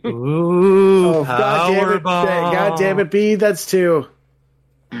 Oh, God damn it, B, that's two.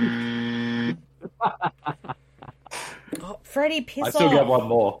 Oh, Freddy, piss I off. still got one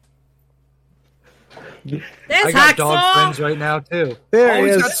more. There's I got Hacksaw. dog friends right now, too. There Oh, he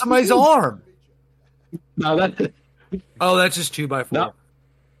he's is. got somebody's arm. No, that. Oh, that's just 2x4. No.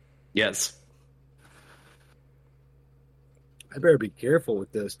 Yes. I better be careful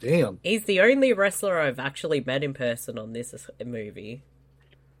with this. Damn. He's the only wrestler I've actually met in person on this movie.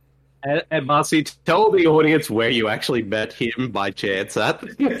 And Marcy, tell the audience where you actually met him by chance at.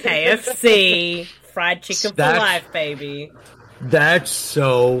 KFC. Fried chicken for life, baby. That's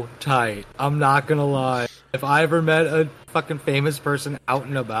so tight. I'm not gonna lie. If I ever met a fucking famous person out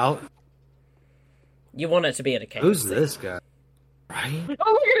and about, You want it to be at a KFC. who's this guy? Right?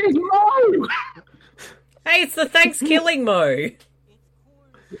 Oh, look at his Mo! Hey, it's the Thanksgiving Mo.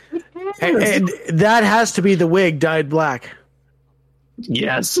 And that has to be the wig dyed black.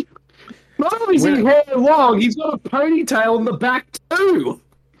 Yes. Not only is his hair long, he's got a ponytail in the back too.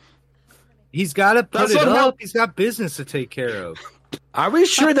 He's got to put That's it what up. help- He's got business to take care of. Are we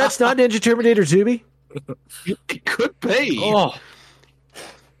sure that's not Ninja Terminator Tubi? It could be. Oh,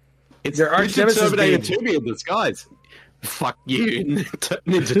 It's There are Ninja Nemesis Terminator beams. 2 in disguise. Fuck you,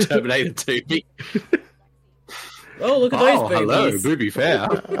 Ninja Terminator 2. Oh, look at those boobies. Hello, booby fair.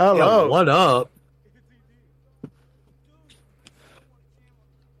 Hello. what up?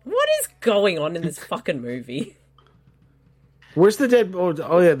 What is going on in this fucking movie? Where's the dead?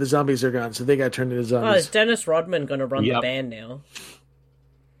 Oh, yeah, the zombies are gone, so they got turned into Oh, is zombies. Dennis Rodman going to run the Yep. band now?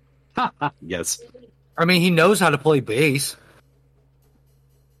 Yes. I mean, he knows how to play bass.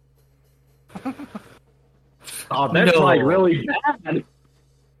 Oh, that's No. like really bad.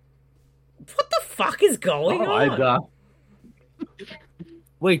 What the fuck is going on?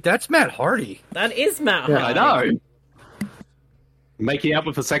 Wait, that's Matt Hardy. That is Matt Yeah, Hardy. I know. Making out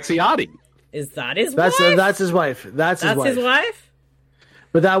with a sexy Artie. Is that his That's wife? that's his wife. That's his wife. his wife?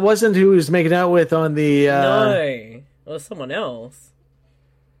 But that wasn't who he was making out with on the. No. It was someone else.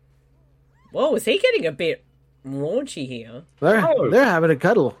 Whoa, is he getting a bit raunchy here? They're having a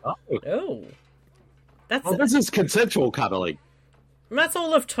cuddle. Oh. That's Well, this is consensual cuddling. that's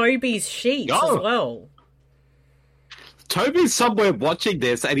all of Toby's sheets Oh. as well. Toby's somewhere watching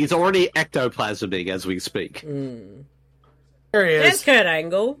this, and he's already ectoplasming as we speak. There he There's is. Kurt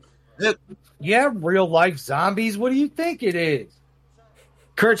Angle. Yeah, real life zombies. What do you think it is?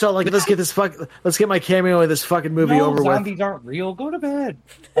 Kurt's all like, let's get my cameo in this fucking movie No, over zombies with. aren't real. Go to bed.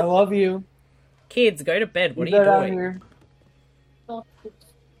 I love you. Kids, go to bed. What Leave are you that out doing? here.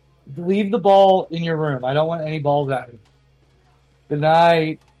 Leave the ball in your room. I don't want any balls out here. Good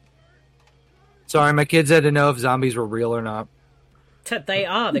night. Sorry, my kids had to know if zombies were real or not. They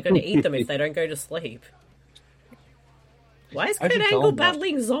are. They're going to eat them if they don't go to sleep. Why is I Kurt should tell Angle him that.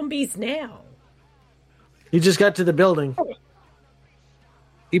 battling zombies now? He just got to the building.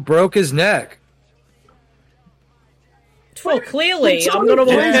 He broke his neck. Well, clearly, I'm going to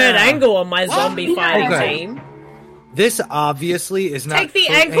want Kurt Angle on my zombie fighting team. This obviously is not. Take the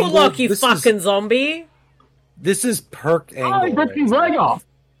ankle lock, you fucking zombie. This is Perk Angle. Oh, he ripped his leg off.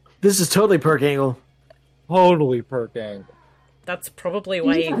 This is totally Perk Angle. Totally Perk Angle. That's probably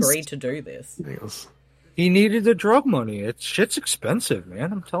why he agreed to do this. He needed the drug money. Shit's expensive,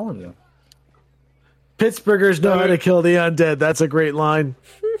 man. I'm telling you. Pittsburghers know how to kill the undead. That's a great line.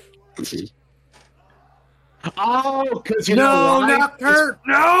 Oh, because you know why? Not Kurt.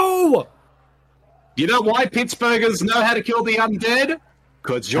 No. You know why Pittsburghers know how to kill the undead?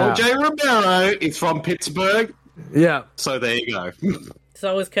 Because George A. Romero is from Pittsburgh. Yeah. So there you go.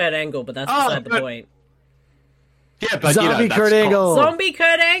 So is Kurt Angle, but that's beside the point. Yeah, but Zombie Kurt Angle. Zombie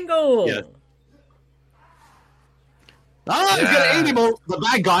Kurt Angle. Yeah. Oh, he's going to eat him, the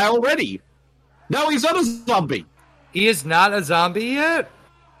bad guy already. No, he's not a zombie. He is not a zombie yet?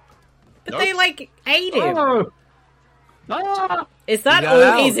 But they, ate him. Oh. Is that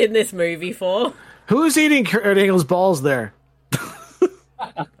all he's in this movie for? Who's eating Kurt Angle's balls there?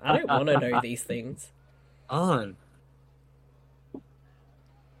 I don't want to know these things. On.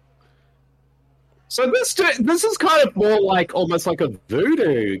 So this is kind of more like almost like a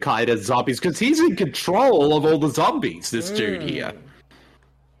voodoo kind of zombies because he's in control of all the zombies. This dude here,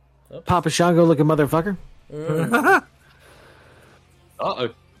 Papa Shango looking motherfucker. Uh-oh.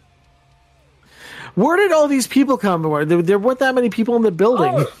 Where did all these people come from? There weren't that many people in the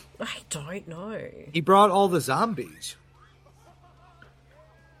building. Oh, I don't know. He brought all the zombies.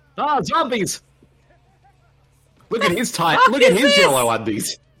 Ah, zombies! Look at his tie. Look at his yellow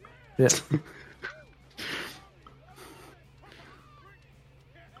undies. Yeah.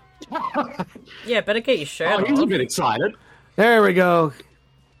 Yeah, better get your shirt off. He's a bit excited. There we go.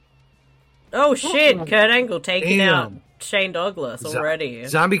 Oh shit, Kurt Angle taking out Shane Douglas already.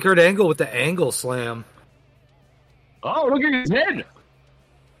 Zombie Kurt Angle with the angle slam. Oh, look at his head.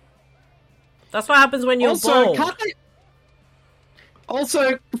 That's what happens when you're bald.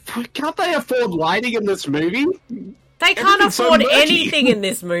 Can't they afford lighting in this movie? They can't afford anything in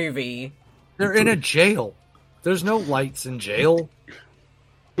this movie. They're in a jail. There's no lights in jail.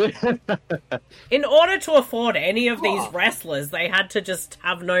 In order to afford any of these wrestlers, they had to just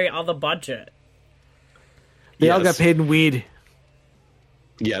have no other budget. They all got paid in weed.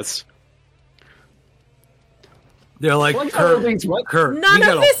 Yes. They're like, Kurt, none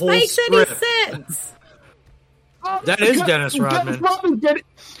of this makes any sense. That is Dennis Rodman.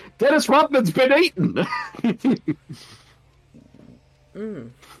 Dennis Rodman's been eaten.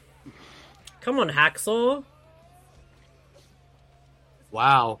 Come on, Hacksaw.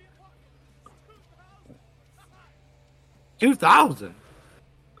 Wow. 2000.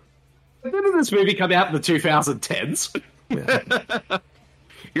 Didn't this movie come out in the 2010s? Yeah.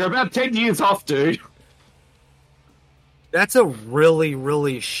 You're about 10 years off, dude. That's a really,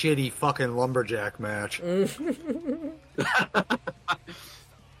 really shitty fucking lumberjack match.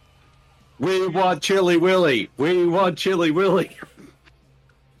 We want Chili Willy. We want Chili Willy.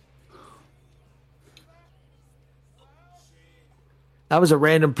 That was a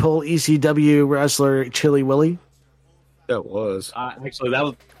random pull ECW wrestler, Chili Willy. That was. Actually, that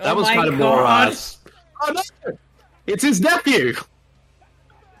was kind of more. Oh no! It's his nephew.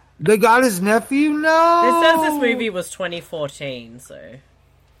 They got his nephew? No! It says this movie was 2014, so...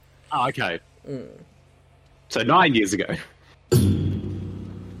 Oh, okay. So 9 years ago.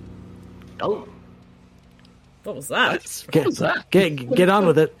 Oh. What was that? What was that? Get on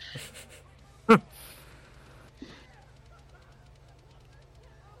with it. What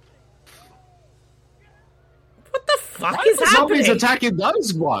the fuck Why is are happening? zombies attacking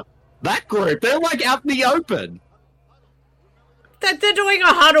those one? That group, they're like out in the open. They're doing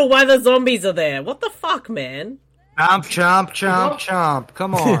a huddle while the zombies are there. What the fuck, man? Chomp, chomp, chomp, chomp.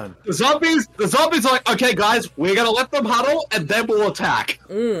 Come on. The zombies are like, okay, guys, we're going to let them huddle, and then we'll attack.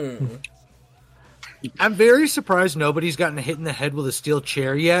 I'm very surprised nobody's gotten hit in the head with a steel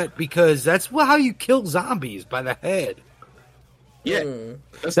chair yet, because that's how you kill zombies, by the head. Yeah.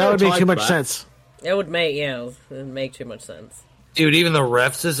 That would make too much sense. It would make too much sense. Dude, even the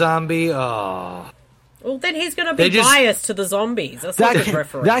ref's a zombie? Oh. Well, then he's going to be biased to the zombies. That's not a good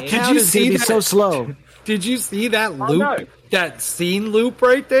referee. That count is going to be so slow. Did you see that loop? No. That scene loop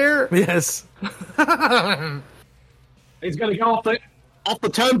right there? Yes. He's going to go off the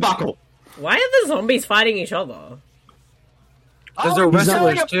turnbuckle. Why are the zombies fighting each other? Because they're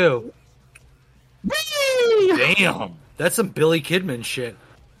wrestlers, too. Damn. That's some Billy Kidman shit.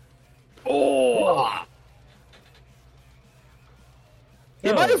 Oh.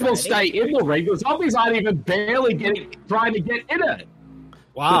 You might as well stay in the ring. The zombies aren't even barely trying to get in it.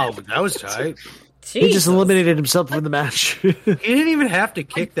 Wow, that was tight. He just eliminated himself from the match. He didn't even have to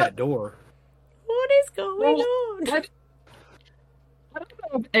kick that door. What is going on? I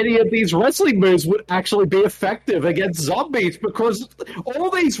don't know if any of these wrestling moves would actually be effective against zombies because all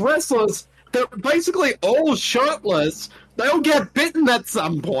these wrestlers, they're basically all shirtless. They'll get bitten at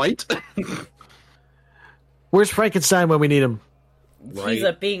some point. Where's Frankenstein when we need him? He's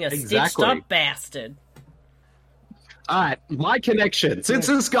being a stitched up bastard. Alright, my connection. Since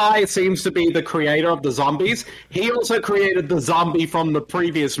this guy seems to be the creator of the zombies, he also created the zombie from the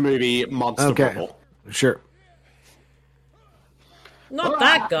previous movie, Monster Bubble. Sure. Not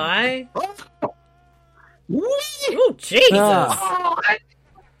that guy. Oh, Jesus.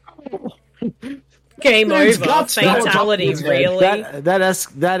 Game over. Fatality, really? That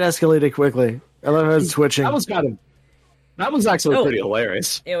escalated quickly. I love how it's twitching. That was actually pretty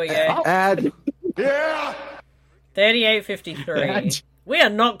hilarious. Here we go. Yeah. 38:53. We are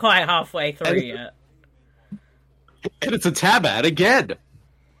not quite halfway through yet. And it's a tab ad again.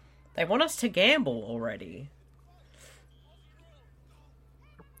 They want us to gamble already.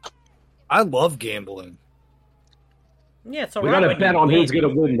 I love gambling. Yeah, it's we alright. gotta bet on who's gonna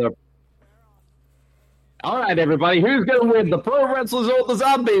win the. Alright, everybody, who's gonna win the Pro Wrestlers or the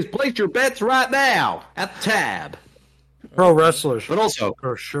Zombies? Place your bets right now at the tab. Pro Wrestlers. But also.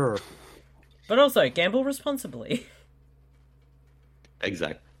 For sure. But also, gamble responsibly.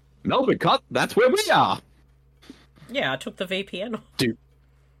 Exactly. Melbourne Cut, that's where we are. Yeah, I took the VPN off. Dude.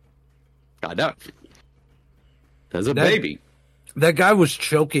 I know. There's a baby. That guy was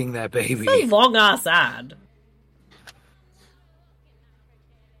choking that baby. It's a long-ass ad.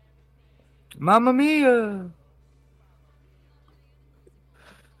 Mamma mia.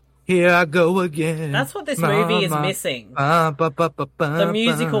 Here I go again. That's what this movie is missing. The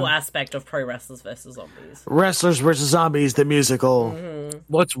musical aspect of Pro Wrestlers vs. Zombies. Wrestlers vs. Zombies, the musical. Mm-hmm.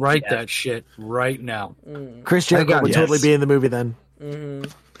 Let's write that shit right now. Chris Jericho would totally be in the movie then.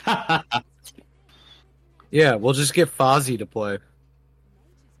 Mm-hmm. Yeah, we'll just get Fozzy to play.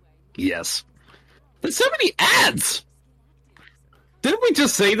 Yes. There's so many ads! Didn't we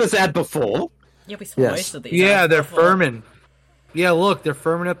just see this ad before? Yeah, we saw most of these. Yeah, ads they're before. firming. Yeah, look, they're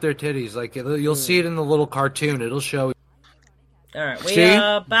firming up their titties. Like you'll see it in the little cartoon. It'll show you. All right, we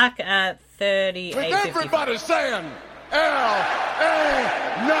are back at 38. With everybody saying L-A,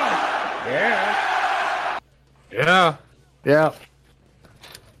 no. Yeah. Yeah.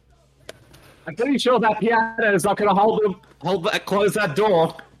 I'm pretty sure that piano is not going to close that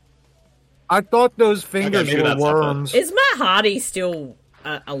door. I thought those fingers were worms. Is Matt Hardy still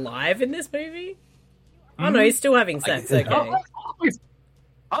alive in this movie? Oh no, he's still having sex. Okay.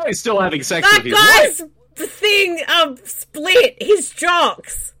 He's still having sex That with his wife. guy's thing split. His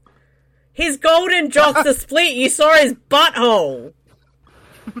jocks. His golden jocks are split. You saw his butthole.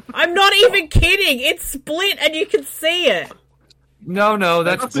 I'm not even kidding. It's split and you can see it. No,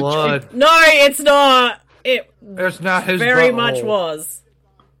 that's blood. No, it's not. It's not his very butthole. much was.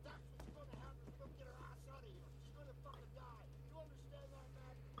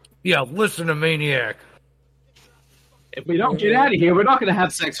 Yeah, listen to Maniac. If we don't get out of here, we're not going to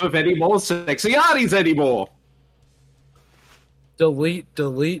have sex with any more sexy arties anymore. Delete.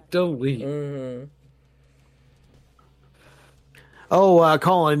 Mm-hmm. Oh,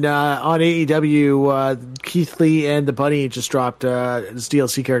 Colin, on AEW, Keith Lee and the Bunny just dropped his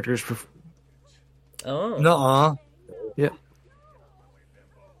DLC characters for. Oh. Nuh-uh. Yeah.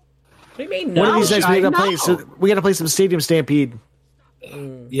 What do you mean? One of these No? nights we gotta play some Stadium Stampede.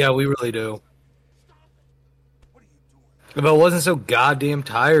 Yeah, we really do. If I wasn't so goddamn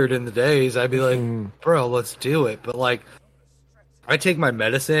tired in the days, I'd be like, bro, let's do it. But, like, I take my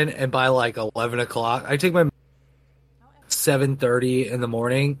medicine, and by, like, 11 o'clock, I take my 7:30 in the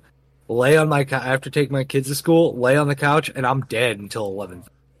morning, lay on my couch, after taking my kids to school, lay on the couch, and I'm dead until 11.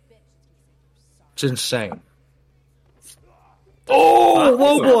 It's insane. Oh,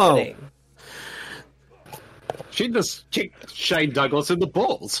 low blow. She just kicked Shane Douglas in the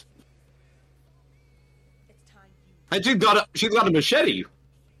balls. And she's got a machete.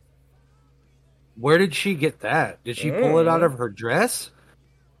 Where did she get that? Did she pull it out of her dress?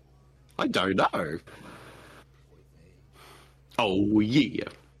 I don't know. Oh, yeah.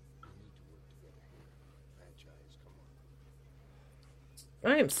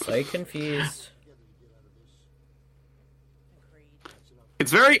 I am so confused.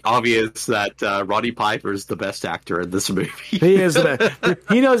 It's very obvious that Roddy Piper is the best actor in this movie. He is the best.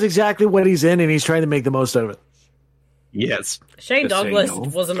 He knows exactly what he's in, and he's trying to make the most of it. Yes. Shane Douglas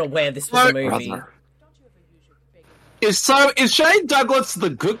wasn't aware this was a movie. Is Shane Douglas the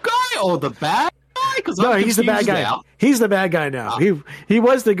good guy or the bad guy? Because no, he's the bad guy. Now. He's the bad guy now. He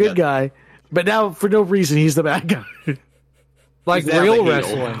was the good guy, but now for no reason he's the bad guy. Like real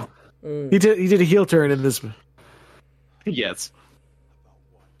wrestling. He did a heel turn in this. Yes.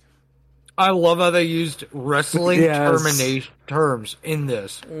 I love how they used wrestling termination terms in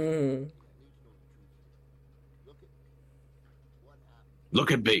this.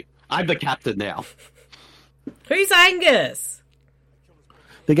 Look at me. I'm the captain now. Who's Angus?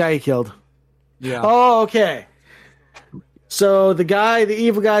 The guy he killed. Yeah. Oh, okay. So the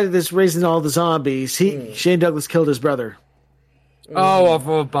evil guy that's raising all the zombies, Shane Douglas killed his brother. Oh, off of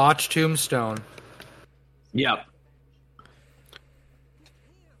a botched tombstone. Yep.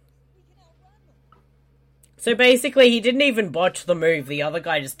 So basically, he didn't even botch the move. The other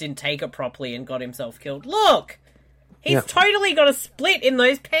guy just didn't take it properly and got himself killed. Look! He's totally got a split in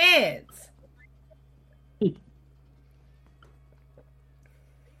those pants.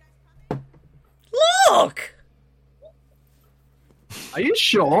 Look! Are you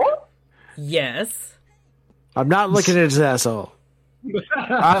sure? Yes. I'm not looking at his asshole.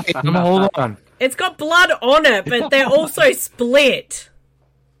 Hold on. It's got blood on it, but they're also split.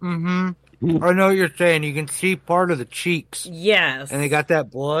 Mm-hmm. I know what you're saying. You can see part of the cheeks. Yes. And they got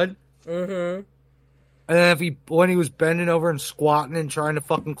that blood. Mm-hmm. And then when he was bending over and squatting and trying to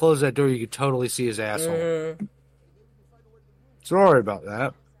fucking close that door, you could totally see his asshole. Mm-hmm. Sorry about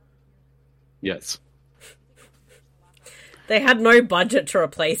that. Yes. They had no budget to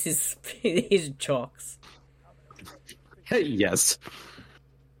replace his chocks. Yes.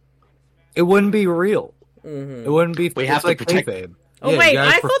 It wouldn't be real. Mm-hmm. It wouldn't be. We have to protect. Kayfabe. Oh wait,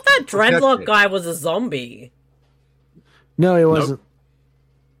 I thought that dreadlock guy was a zombie. No, he wasn't.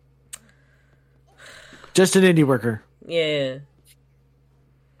 Nope. Just an indie worker. Yeah.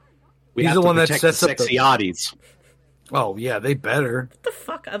 He's the one that sets up sexy oddies. Oh yeah, they better. What the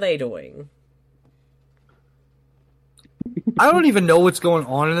fuck are they doing? I don't even know what's going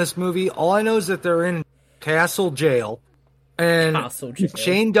on in this movie. All I know is that they're in Castle Jail, and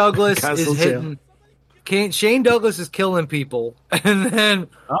Shane Douglas is hitting. Shane Douglas is killing people, and then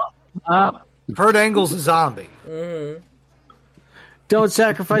Kurt Angle's a zombie. Mm-hmm. Don't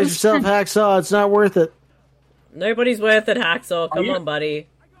sacrifice yourself, Hacksaw. It's not worth it. Nobody's worth it, Hacksaw. Come on, buddy.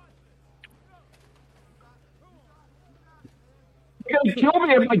 You're gonna kill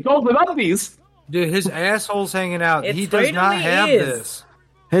me if I go with these. Dude, his asshole's hanging out. It he does not have this.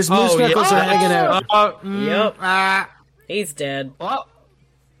 His moose knuckles are hanging out. Yep. He's dead. Well,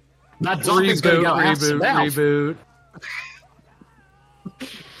 that zombie's gonna go reboot.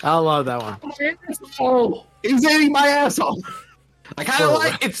 I love that one. Oh, he's eating my asshole. I kind of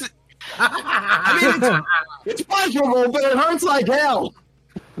like it's. I mean, it's pleasurable, but it hurts like hell.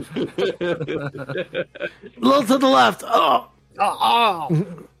 A little to the left.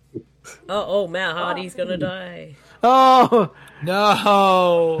 Oh, Matt Hardy's gonna die. Oh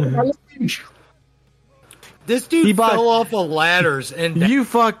no! This dude fell off of ladders and you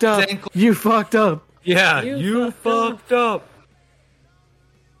fucked up. You fucked up. Yeah, you fucked up.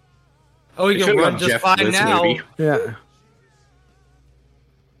 Oh, you can run just fine now. Movie. Yeah.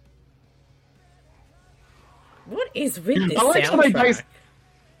 What is with this soundtrack?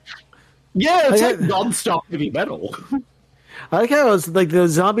 Yeah, it's like non-stop heavy metal. I like how it's like the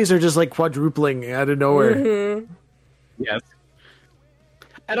zombies are just like quadrupling out of nowhere. Mm-hmm. Yes.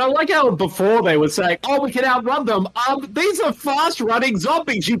 And I like how before they were saying, "Oh, we can outrun them." These are fast-running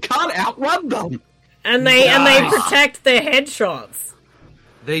zombies. You can't outrun them. And they protect their headshots.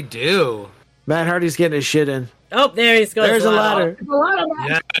 They do. Matt Hardy's getting his shit in. Oh, there he's got. There's a ladder. It's a ladder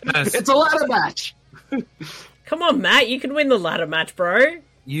match. Yes. It's a ladder match. Come on, Matt. You can win the ladder match, bro.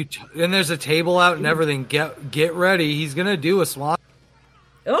 And there's a table out and everything. Get ready. He's gonna do a slot.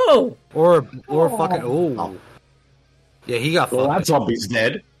 Oh. Or fucking. Oh. Yeah, he got. Well, that zombie's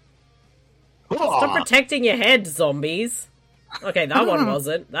dead. Stop protecting your head, zombies. Okay, that one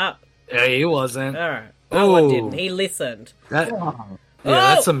wasn't. That. Yeah, he wasn't. All right. That one didn't. He listened. That's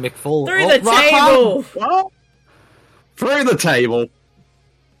a McFull. Through the table. Through the table.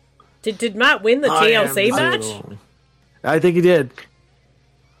 Did Matt win the TLC match? I think he did.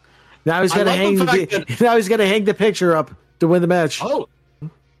 Now he's gonna hang. Now he's gonna hang the picture up to win the match. Oh.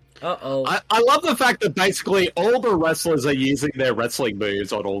 Uh-oh. I love the fact that basically all the wrestlers are using their wrestling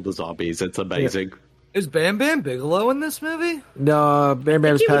moves on all the zombies. It's amazing. Yeah. Is Bam Bam Bigelow in this movie? No, Bam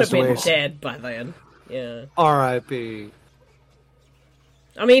Bam's passed away. He would have been dead by then. Yeah. R.I.P.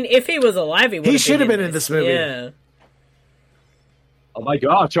 I mean, if he was alive, he should have been in this movie. Yeah. Oh my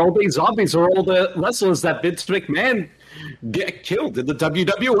gosh, all these zombies are all the wrestlers that Vince McMahon get killed in the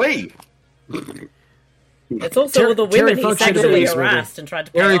WWE. It's also the women he sexually harassed and tried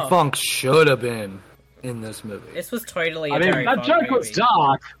to pay Terry off. Funk should have been. in this movie. This was totally. That joke was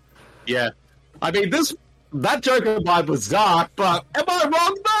dark. Yeah, I mean that Joker vibe was dark, but am I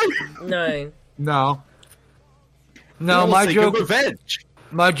wrong though? No. No,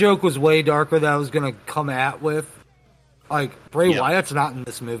 my joke was way darker that I was gonna come at with. Like, Bray Wyatt's not in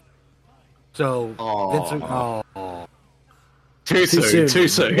this movie. So, Too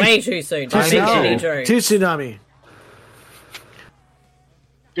soon. Way too soon. Too tsunami.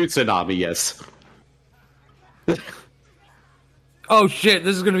 Too tsunami, yes. Oh shit,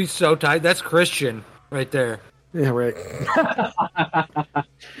 this is gonna be so tight. That's Christian right there. Yeah, right.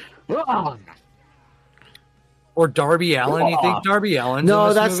 Or Darby Allin. You think Darby Allin's No,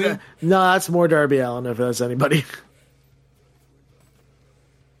 in this movie? that's more Darby Allin if there's anybody.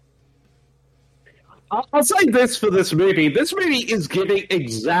 I'll say this for this movie. This movie is giving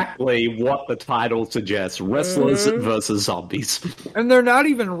exactly what the title suggests. Wrestlers versus zombies. And they're not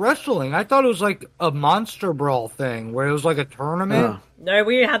even wrestling. I thought it was like a Monster Brawl thing, where it was like a tournament. No,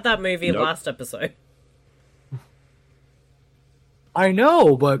 we had that movie last episode. I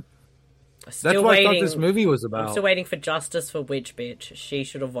know, but that's what waiting. I thought this movie was about. I'm still waiting for justice for Witch Bitch. She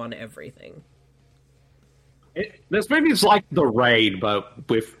should have won everything. This movie's like The Raid, but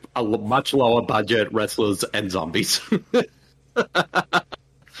with a much lower budget, wrestlers and zombies.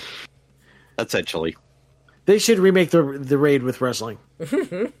 Essentially. They should remake the Raid with wrestling.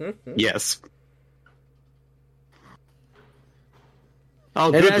 Yes.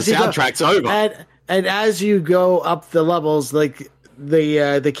 Oh, good, the soundtrack's over. And as you go up the levels, like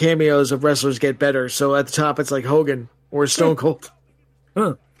the cameos of wrestlers get better. So at the top, it's like Hogan or Stone Cold.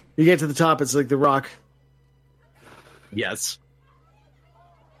 You get to the top, it's like The Rock. Yes.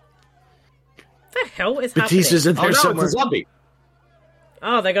 What the hell is Batista's happening? in there somewhere. It's a zombie.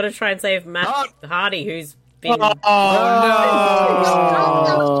 Oh, they got to try and save Matt Hardy, who's been... Oh,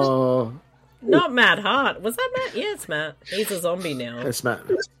 Not Matt Hart. Was that Matt? Yeah, it's Matt. He's a zombie now. It's Matt.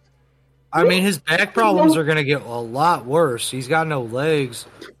 I mean, his back problems are going to get a lot worse. He's got no legs.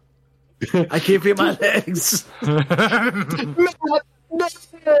 I can't feel my legs.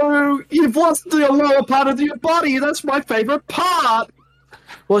 No, you've lost the lower part of your body. That's my favorite part.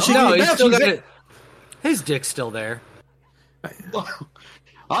 Well, he's still got it. His dick's still there.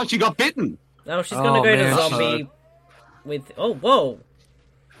 Oh, she got bitten. Oh, she's going to go to zombie with... Oh, whoa.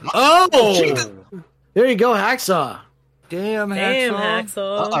 Oh! There you go, Hacksaw. Damn,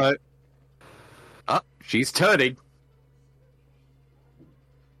 Hacksaw. Uh-oh. She's turning.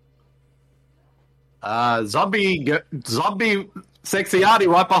 Zombie sexy Artie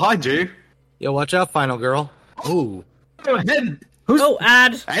right behind you. Yo, watch out, Final Girl. Ooh. Go ahead.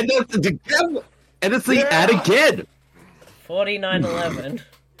 Ad. And it's the ad again. 49.11.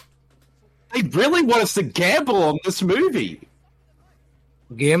 They really want us to gamble on this movie.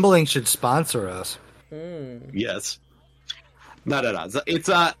 Gambling should sponsor us. Yes. No. It's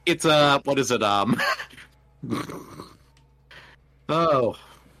what is it? Oh,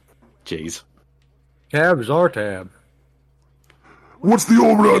 jeez. Tabs are tab. What's the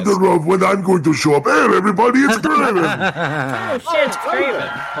over-under of when I'm going to show up? Hey, everybody, it's Craven! Oh, shit, it's Craven.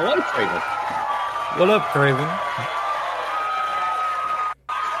 Hello, Craven. What up, Craven?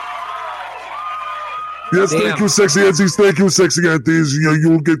 Yes, Damn. Thank you, sexy aunties. Thank you, sexy aunties.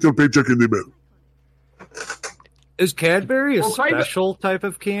 You'll get your paycheck in the mail. Is Cadbury a special type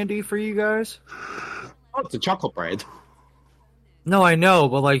of candy for you guys? Oh, it's a chocolate brand. No, I know,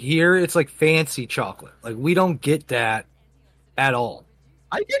 but like here, it's like fancy chocolate. Like we don't get that at all.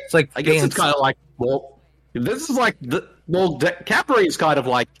 I guess fancy. it's kind of like this is like Cadbury is kind of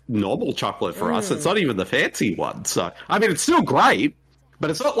like normal chocolate for us. It's not even the fancy one. So I mean, it's still great, but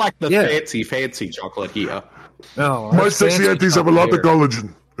it's not like the fancy chocolate here. No, my sexy aunties have a lot of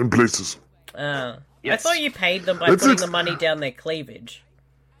collagen in places. I thought you paid them by putting the money down their cleavage.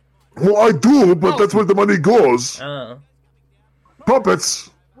 Well, I do, but that's where the money goes.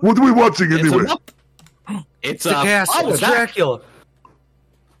 Puppets. What are we watching anyway? It's the castle. It's Dracula.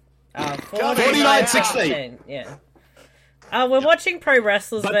 49.16. Yeah. We're watching Pro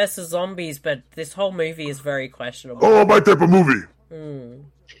Wrestlers versus Zombies, but this whole movie is very questionable. Oh, my type of movie.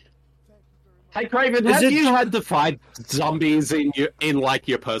 Hey, Craven, have you had to fight zombies in your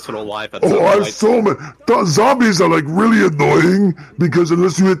personal life? At I've so many. Zombies are like really annoying because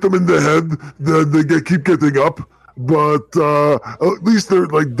unless you hit them in the head, then they keep getting up. But at least they're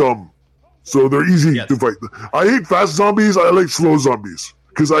like dumb, so they're easy to fight. I hate fast zombies. I like slow zombies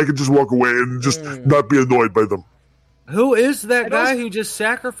because I can just walk away and just not be annoyed by them. Who is that guy who just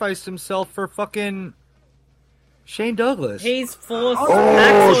sacrificed himself for fucking Shane Douglas? He's forced.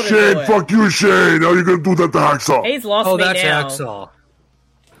 Oh, Shane! Fuck you, Shane! How are you gonna do that to Hacksaw? He's lost me now. That's Hacksaw.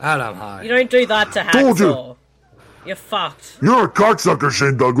 And I'm high. You don't do that to Told you. Hacksaw. You're fucked. You're a cocksucker,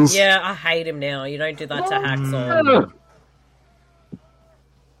 Shane Douglas. Yeah, I hate him now. You don't do that to Hacksaw.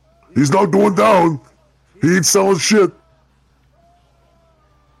 He's not going down. He ain't selling shit.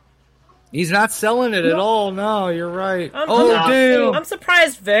 He's not selling it at all. No, you're right. Damn. I'm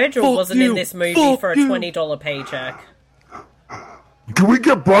surprised Virgil Fuck wasn't you. in this movie Fuck for a you. $20 paycheck. Can we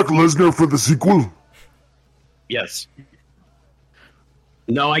get Brock Lesnar for the sequel? Yes.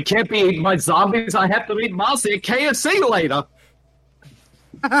 No, I can't be eating my zombies. I have to eat Marcy at KFC later.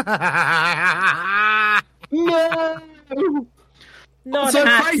 No. Not Also,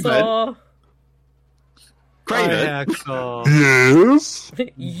 Hacksaw. Craven. Yes?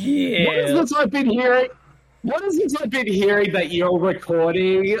 Yeah. What is this I've been hearing? What is this I've been hearing that you're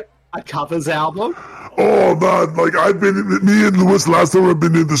recording a covers album? Oh man, like me and Louis last time have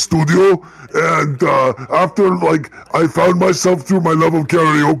been in the studio, and after I found myself through my love of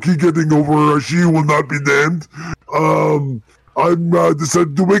karaoke getting over She Will Not Be Named, I'm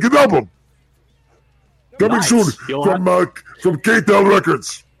decided to make an album. Coming Nice. soon You'll from KTEL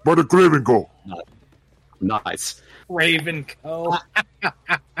Records, by the Craven Co. Nice. Raven Co.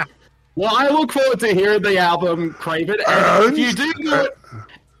 Well, I look forward to hearing the album, Craven. And if you do it,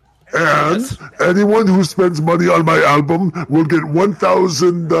 and anyone who spends money on my album will get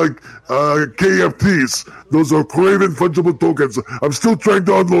 1,000 KFTs. Those are Craven fungible tokens. I'm still trying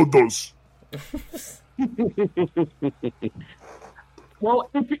to unload those. well,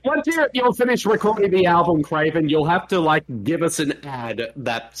 once you'll finish recording the album, Craven, you'll have to give us an ad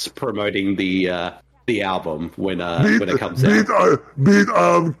that's promoting the album when it comes out.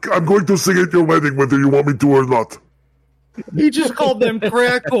 I'm going to sing at your wedding whether you want me to or not. He just called them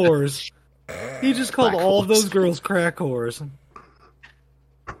crack whores. He just called all of those girls crack whores.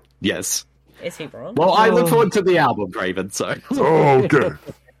 Yes. Is he wrong? Well, I look forward to the album, Craven, so... Oh, okay.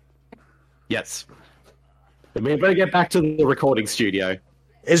 Yes. And we better get back to the recording studio.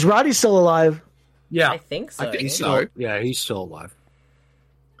 Is Roddy still alive? Yeah. I think so. I think so. Yeah, he's still alive.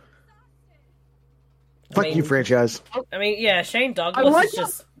 Fuck you, franchise. I mean, yeah, Shane Douglas like is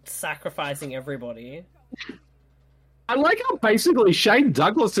just sacrificing everybody. I like how basically Shane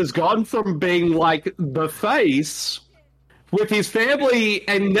Douglas has gone from being the face with his family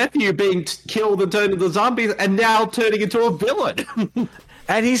and nephew being killed and turned into zombies and now turning into a villain.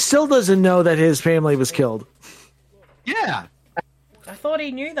 And he still doesn't know that his family was killed. Yeah. I thought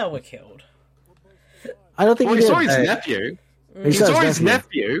he knew they were killed. I don't think Well, he he did. saw his nephew. He He saw saw his his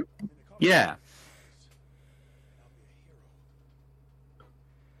nephew. Yeah.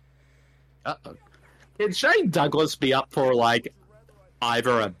 Uh-oh. Can Shane Douglas be up for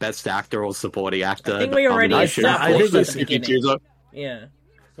either a best actor or supporting actor? I think we already nomination established for at the beginning. Future? Yeah.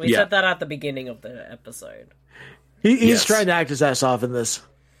 We said that at the beginning of the episode. He's Yes. trying to act his ass off in this.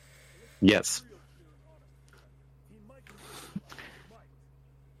 Yes.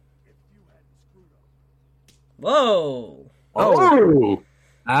 Whoa. Oh.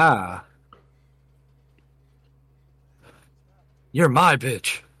 Ah. You're my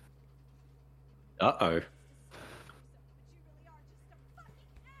bitch. Uh-oh.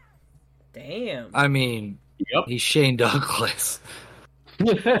 Damn. I mean, Yep. he's Shane Douglas.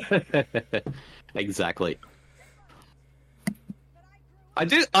 Exactly.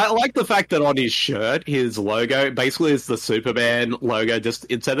 I like the fact that on his shirt, his logo basically is the Superman logo, just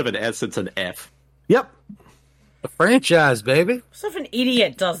instead of an S, it's an F. Yep. The franchise, baby. What if an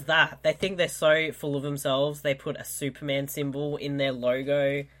idiot does that? They think they're so full of themselves, they put a Superman symbol in their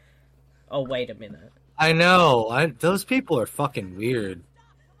logo. Oh, wait a minute. I know. Those people are fucking weird.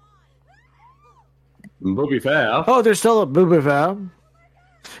 Booby fair. Oh, there's still a booby foul.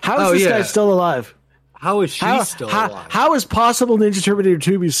 How is this guy still alive? How is she still alive? How is possible Ninja Terminator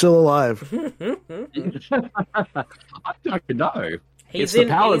 2 be still alive? I don't know. He's It's the in,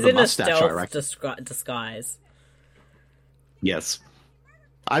 power of he's the in a mustache, I stealth reckon. disguise. Yes.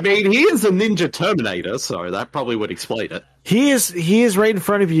 I mean, he is a Ninja Terminator, so that probably would explain it. He is right in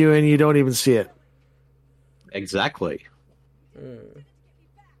front of you and you don't even see it. Exactly.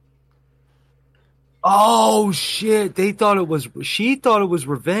 Oh shit! She thought it was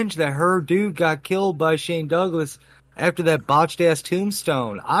revenge that her dude got killed by Shane Douglas after that botched ass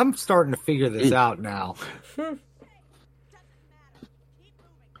tombstone. I'm starting to figure this out now.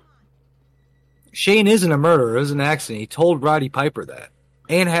 Shane isn't a murderer; it was an accident. He told Roddy Piper that,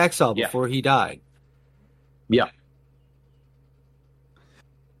 and Hacksaw before he died. Yeah.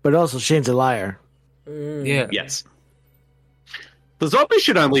 But also, Shane's a liar. Yeah. Yes. The zombies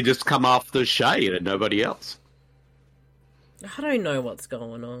should only just come after Shane and nobody else. I don't know what's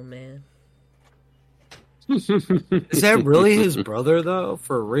going on, man. Is that really his brother, though?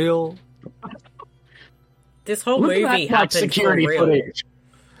 For real? This whole movie happened security for real. Footage.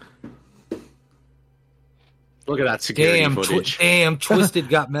 Look at that security footage. Damn, Twisted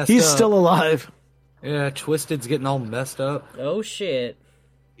got messed up. He's still alive. Yeah, Twisted's getting all messed up. Oh, shit.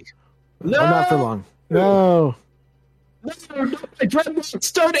 No, not for long. No. No, my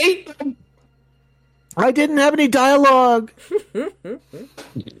dreadlocks, don't eat them. I didn't have any dialogue.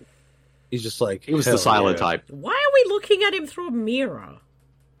 He's just like... He was the silent type. Why are we looking at him through a mirror?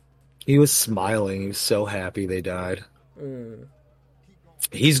 He was smiling. He was so happy they died.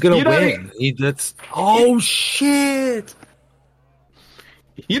 He's gonna win. Oh, shit!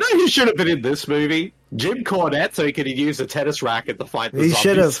 You know who should have been in this movie? Jim Cornette, so he could use a tennis racket to fight the zombies. He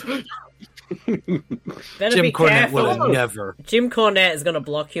should have. Better Jim be Cornette careful. would have never. Jim Cornette is going to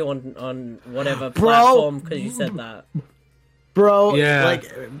block you on whatever platform because you said that. Bro, Yeah. like,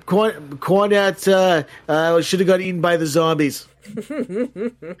 Cornette should have got eaten by the zombies.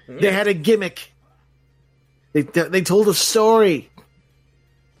 They had a gimmick. They told a story.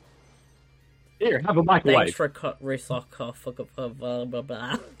 Here, have a microwave. Thanks for blah, blah,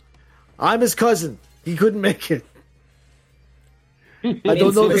 blah. I'm his cousin. He couldn't make it. I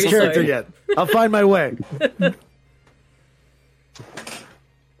don't know this character yet. I'll find my way.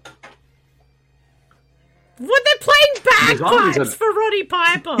 What, they're playing bagpipes for Roddy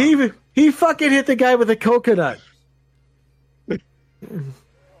Piper? He fucking hit the guy with a coconut.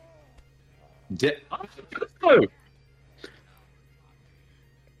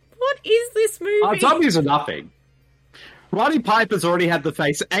 What is this movie? Zombies are nothing. Roddy Piper's already had to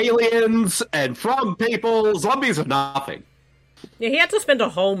face aliens and from people. Zombies are nothing. Yeah, he had to spend a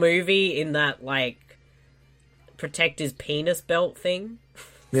whole movie in that, like, protect his penis belt thing.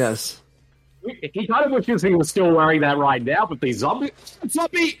 Yes. He kind of wishes he was still wearing that right now, but these zombies... It's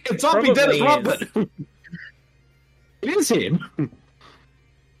zombie Dennis Rodman. It is him.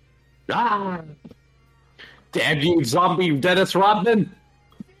 Ah. Damn you, zombie Dennis Rodman.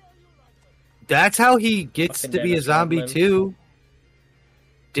 That's how he gets Fucking to be a Dennis zombie, Rodman. too.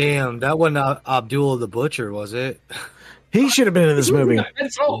 Damn, that wasn't Abdullah the Butcher, was it? He should have been in this movie.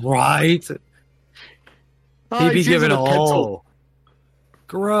 Right? He'd be he's given using a pencil. all.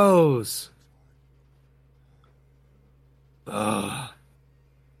 Gross. I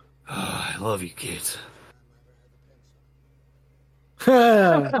love you, kids.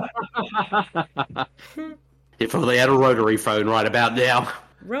 He probably had a rotary phone right about now.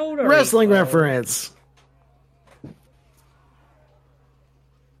 Rotary Wrestling phone. reference.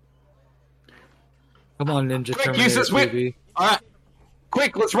 Come on, Ninja Quick, use Terminator this whip. TV. All right.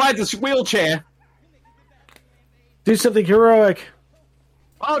 Quick, let's ride this wheelchair. Do something heroic.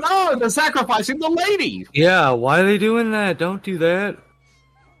 Oh no, they're sacrificing the lady. Yeah, why are they doing that? Don't do that.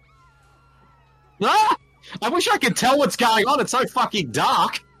 Ah! I wish I could tell what's going on. It's so fucking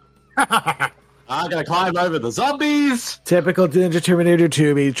dark. I'm gonna climb over the zombies. Typical Ninja Terminator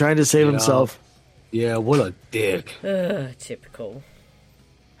Tubi trying to save himself. Yeah, what a dick. Typical.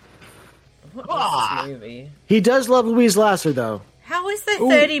 What Ah. is this movie? He does love Louise Lasser, though. How is there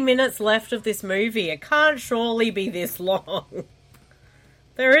 30 minutes left of this movie? It can't surely be this long.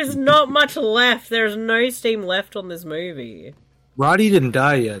 There is not much left. There's no steam left on this movie. Roddy didn't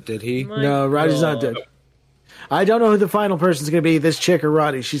die yet, did he? No, Roddy's not dead. I don't know who the final person's going to be, this chick or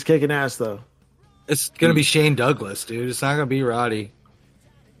Roddy. She's kicking ass, though. It's going to be Shane Douglas, dude. It's not going to be Roddy.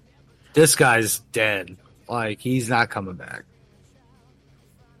 This guy's dead. Like, he's not coming back.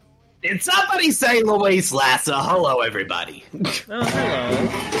 Did somebody say Louise Lasser? Hello, everybody. Oh,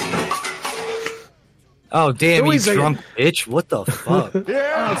 hello. Oh, damn, you Louise, drunk bitch. What the fuck?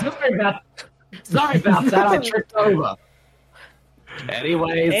 Sorry about that. I tripped over.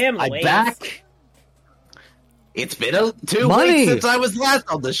 Anyways, Damn, I'm Louise. back. It's been 2 Money. weeks since I was last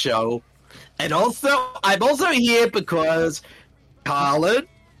on the show. And also, I'm also here because, Colin,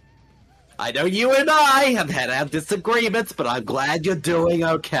 I know you and I have had our disagreements, but I'm glad you're doing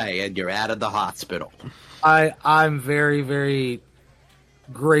okay and you're out of the hospital. I'm very, very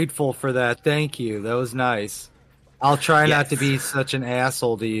grateful for that. Thank you. That was nice. I'll try not to be such an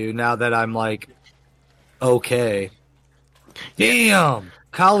asshole to you now that I'm like, okay. Damn.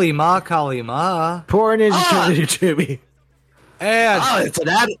 Kali Ma. Poor Ninja Terminator Tubi. And Oh, it's an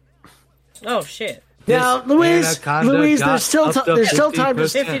ad. Oh, shit. Now, Louise, there's still time to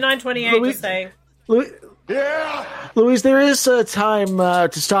 59-28, Louise- just saying. Louise, there is time to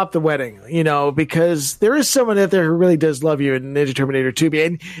stop the wedding, you know, because there is someone out there who really does love you in Ninja Terminator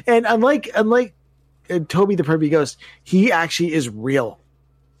 2B. And unlike Toby the Pervy Ghost, he actually is real.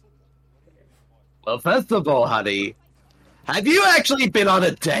 Well, first of all, honey, have you actually been on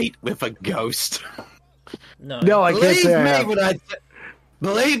a date with a ghost? No, I can't say I have.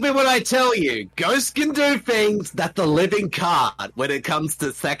 Believe me when I tell you, ghosts can do things that the living can't when it comes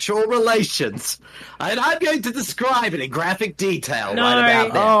to sexual relations. And I'm going to describe it in graphic detail right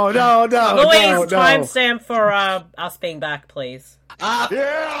about now. Oh, no. Louise, timestamp for us being back, please.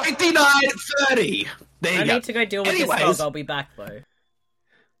 59:30. There you I go. need to go deal with this dog. I'll be back, though.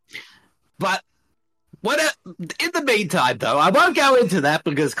 But in the meantime, though, I won't go into that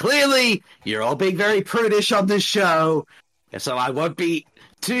because clearly you're all being very prudish on this show, and so I won't be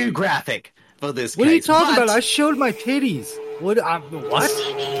too graphic for this What are you case. talking about? I showed my titties. What? I've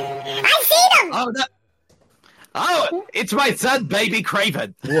seen them! Oh, it's my son, Baby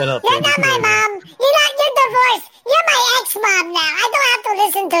Craven. What up, You're not my mom. You're divorced. You're my ex-mom now. I don't have to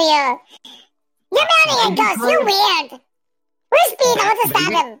listen to you. You're marrying a ghost. You're weird. Where's Pete? I want to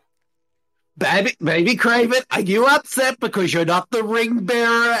stab him. Baby Craven, are you upset because you're not the ring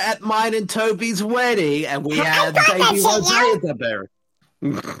bearer at mine and Toby's wedding, and we had Baby Jose the bearer?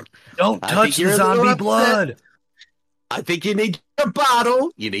 Don't touch the zombie blood. I think you need your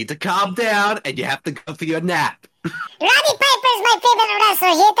bottle, you need to calm down, and you have to go for your nap. Roddy Piper's my favorite wrestler.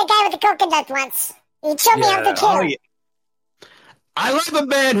 He hit the guy with the coconut once. He showed me how to kill. Oh, yeah. I love a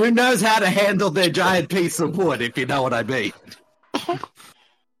man who knows how to handle their giant piece of wood, if you know what I mean.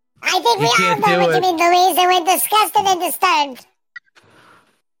 I think we all know what you mean, Louise, and we're disgusted and disturbed.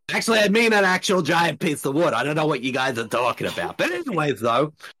 Actually, I mean an actual giant piece of wood. I don't know what you guys are talking about. But anyways,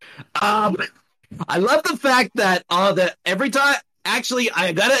 though, I love the fact that that every time... Actually,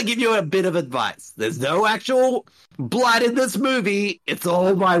 I gotta give you a bit of advice. There's no actual blood in this movie. It's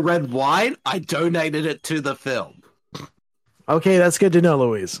all my red wine. I donated it to the film. Okay, that's good to know,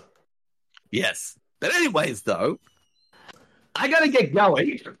 Louise. Yes. But anyways, though, I gotta get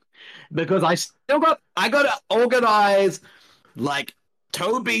going because I gotta organize, like,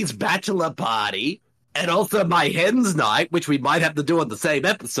 Toby's bachelor party and also my hen's night, which we might have to do on the same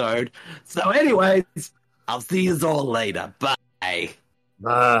episode. So anyways, I'll see you all later. Bye.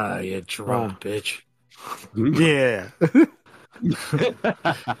 You drunk bitch. Yeah.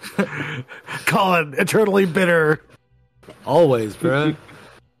 Colin, eternally bitter. Always, bro.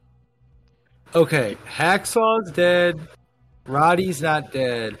 Okay, Hacksaw's dead. Roddy's not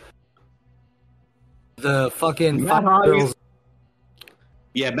dead. The fucking Matt Hardy's...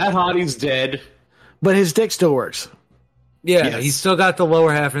 Yeah, Matt Hardy's dead. But his dick still works. Yeah, Yes. he's still got the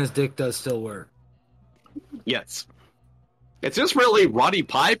lower half and his dick does still work. Yes. It's just really Roddy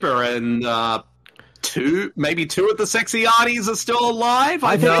Piper and maybe two of the sexy Arties are still alive.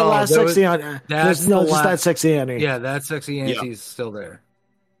 I think the last sexy Auntie. Just that sexy Auntie. Yeah, that sexy Auntie's still there.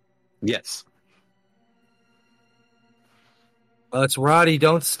 Yes. It's Roddy.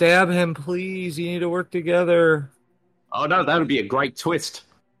 Don't stab him, please. You need to work together. Oh no, that would be a great twist.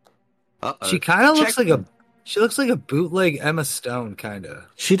 Uh-oh. She kind of looks like a bootleg Emma Stone, kind of.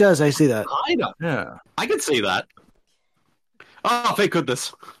 She does. I see that. Kinda. Yeah. I can see that. Oh, thank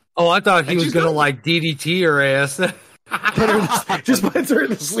goodness. Oh, I thought he was gonna like DDT her ass. Just puts her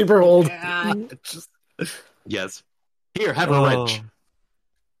in a sleeper hold. Yes. Here, have a wrench.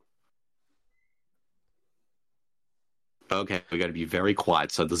 Okay, we gotta be very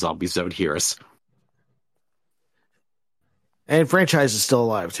quiet so the zombies don't hear us. And Franchise is still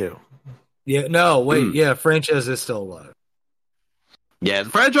alive, too. Yeah, no, wait. Yeah, Franchise is still alive. Yeah,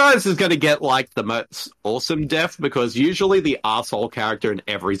 the franchise is going to get, like, the most awesome death, because usually the arsehole character in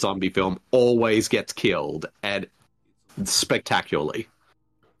every zombie film always gets killed, and spectacularly.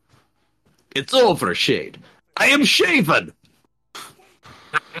 It's all for a shade. I am shaven!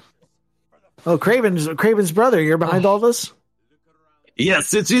 Oh, Craven's brother, you're behind all this?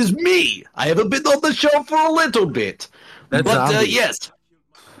 Yes, it is me. I haven't been on the show for a little bit. Yes.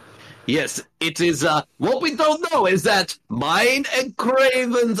 Yes, it is, what we don't know is that mine and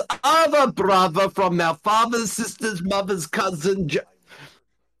Craven's other brother from our father's sister's mother's cousin,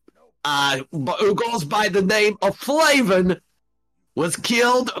 who goes by the name of Flavin, was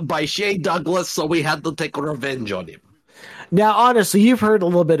killed by Shea Douglas, so we had to take revenge on him. Now, honestly, you've heard a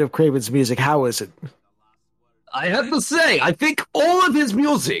little bit of Craven's music. How is it? I have to say, I think all of his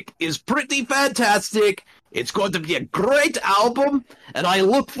music is pretty fantastic. It's going to be a great album, and I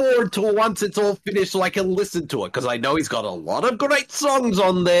look forward to once it's all finished so I can listen to it, because I know he's got a lot of great songs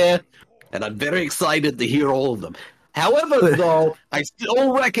on there, and I'm very excited to hear all of them. However, though, I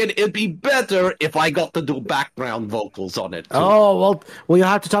still reckon it'd be better if I got to do background vocals on it, too. Oh, well, you'll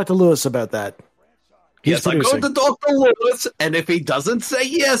have to talk to Lewis about that. Yes, I'm going to talk to Lewis, and if he doesn't say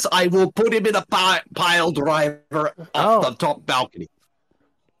yes, I will put him in a pile driver off the top balcony.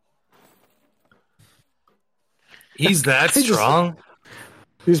 He's that strong.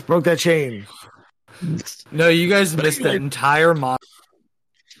 He just broke that chain. No, you guys missed that entire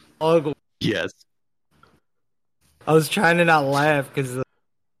monologue. Yes. I was trying to not laugh because of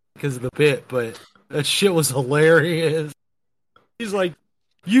the bit, but that shit was hilarious. He's like,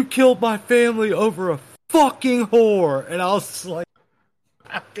 "You killed my family over a fucking whore," and I was just like,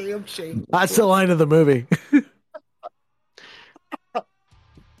 "God damn shame." That's the line of the movie.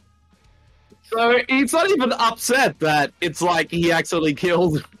 So he's not even upset that it's like he accidentally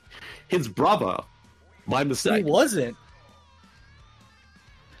killed his brother. My mistake. He wasn't.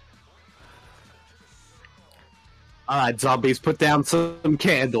 Alright, zombies, put down some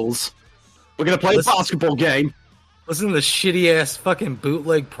candles. We're gonna play a basketball game. Listen to the shitty ass fucking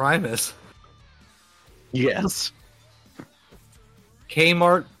bootleg Primus. Yes.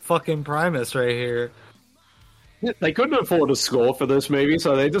 Kmart fucking Primus right here. They couldn't afford a score for this movie,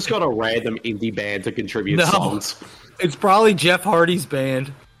 so they just got a random indie band to contribute songs. It's probably Jeff Hardy's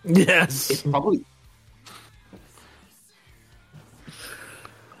band. Yes. It's probably...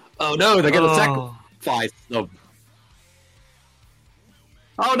 Oh no, they're gonna sacrifice them.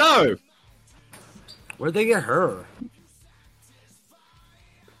 Oh no! Where'd they get her?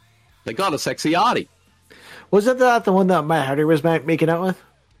 They got a sexy Artie. Was that the one that Matt Hardy was making out with?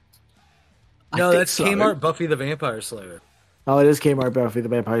 No, that's so. Kmart Buffy the Vampire Slayer. Oh, it is Kmart Buffy the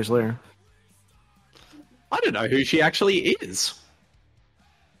Vampire Slayer. I don't know who she actually is.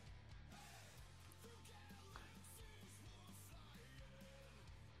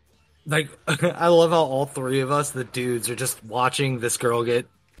 Like, I love how all three of us, the dudes, are just watching this girl get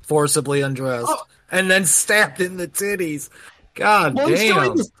forcibly undressed and then stabbed in the titties. God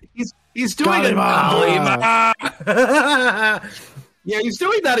damn. He's doing it. Yeah, he's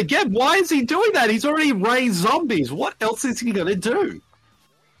doing that again. Why is he doing that? He's already raised zombies. What else is he going to do?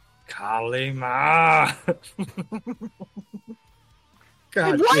 Kalima.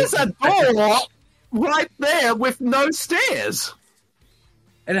 God, why is that door right there with no stairs?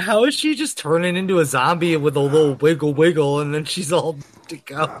 And how is she just turning into a zombie with a little wiggle and then she's all to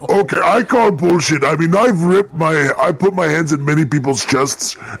go? Okay, I call bullshit. I mean, I put my hands in many people's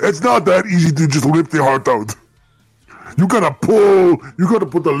chests. It's not that easy to just rip the heart out. You gotta pull, you gotta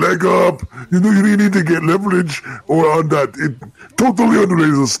put the leg up, you need to get leverage or on that. It totally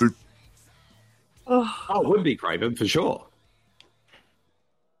unrealistic. Oh, it would be Craven for sure.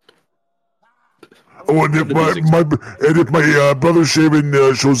 Oh, and if my brother Shaven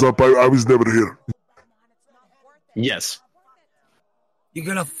shows up, I was never here. Yes. You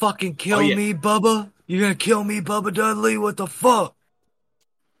gonna fucking kill me, Bubba? You gonna kill me, Bubba Dudley? What the fuck?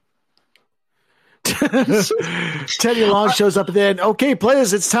 Teddy Long shows up and then, okay,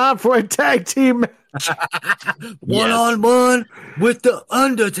 players, it's time for a tag team match. One-on-one with the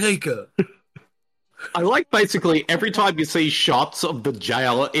Undertaker. I like basically every time you see shots of the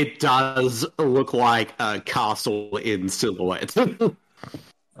jail, it does look like a castle in silhouette. And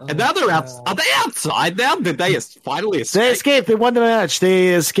now they're out. Are they outside now? Did they finally escape? They escaped. They won the match. They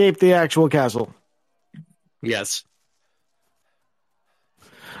escaped the actual castle. Yes.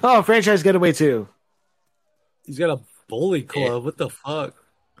 Oh, franchise got away too. He's got a bully club. What the fuck?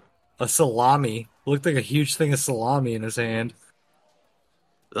 A salami. Looked like a huge thing of salami in his hand.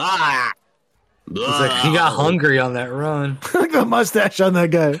 Ah! He got hungry on that run. Look at the mustache on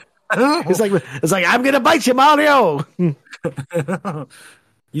that guy. It's like I'm gonna bite you, Mario.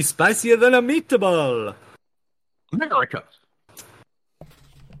 You spicier than a meatball. America.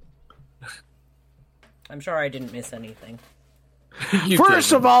 I'm sure I didn't miss anything.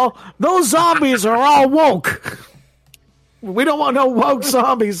 First of all, those zombies are all woke. We don't want no woke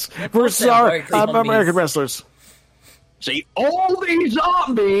zombies versus our American wrestlers. See, all these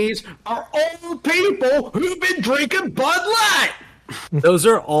zombies are old people who've been drinking Bud Light. Those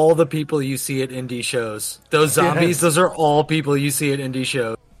are all the people you see at indie shows. Those zombies, those are all people you see at indie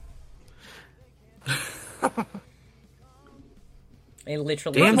shows. And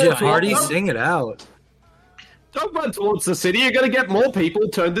literally, damn, Jeff Hardy, sing it out. Don't run towards the city. You're going to get more people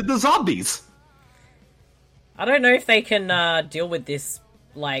turned into zombies. I don't know if they can deal with this,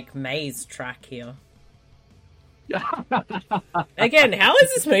 like, maze track here. Again, how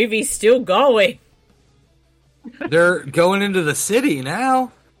is this movie still going? They're going into the city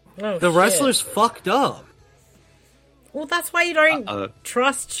now. Oh, the wrestlers fucked up. Well, that's why you don't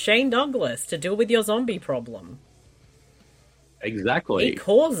trust Shane Douglas to deal with your zombie problem. Exactly. He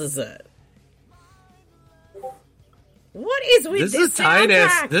causes it. What is with this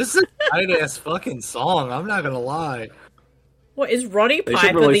soundtrack? This is a tight ass fucking song. I'm not gonna lie. What, is Roddy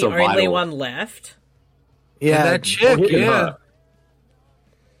Piper the only one left? Yeah, that chick. Yeah.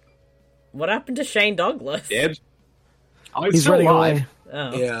 What happened to Shane Douglas? Dead. Oh, he's running away.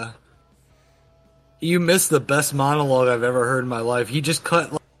 Oh. Yeah. You missed the best monologue I've ever heard in my life. He just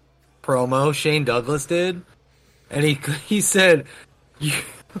cut like, promo Shane Douglas did, and he said,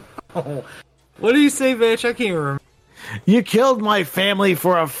 "What did you say, bitch? I can't remember." You killed my family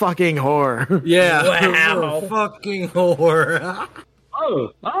for a fucking whore. Yeah, wow, a fucking whore.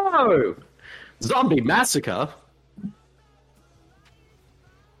 Oh, Zombie Massacre.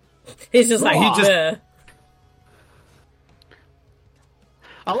 He's just like,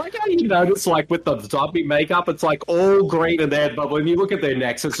 I like how you notice, like, with the zombie makeup, it's, like, all green and red, but when you look at their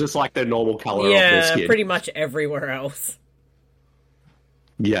necks, it's just, like, their normal color of their skin. Yeah, pretty much everywhere else.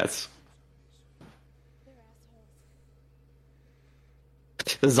 Yes.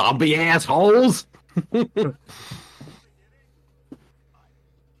 Zombie assholes!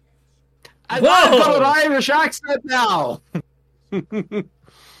 I've got an Irish accent now!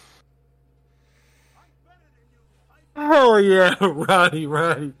 Oh yeah, Roddy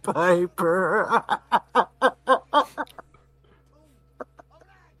Piper.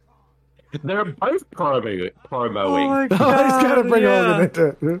 They're both promoing. Oh, my God, he's got to bring Hogan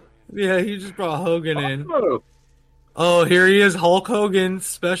into it. Yeah, he just brought Hogan in. Oh, here he is, Hulk Hogan.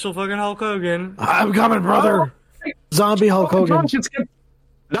 Special fucking Hulk Hogan. I'm coming, brother. Zombie Hulk Hogan.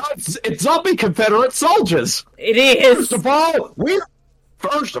 No, it's zombie Confederate soldiers. It is.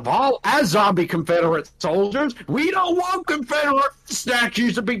 First of all, as zombie Confederate soldiers, we don't want Confederate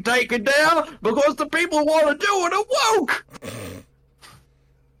statues to be taken down because the people want to do it are woke.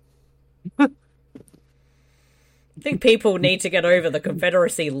 I think people need to get over the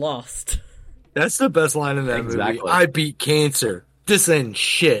Confederacy lost. That's the best line in that movie. I beat cancer. This ain't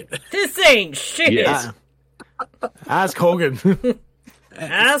shit. This ain't shit. Yes. Ask Hogan.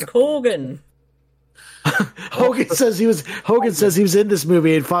 Ask Hogan. Hogan says he was in this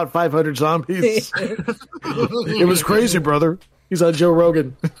movie and fought 500 zombies. It was crazy, brother. He's on Joe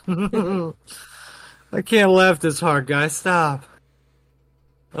Rogan. I can't laugh this hard, guys. Stop.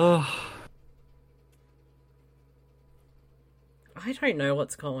 Oh. I don't know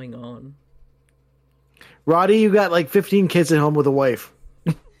what's going on. Roddy, you got like 15 kids at home with a wife.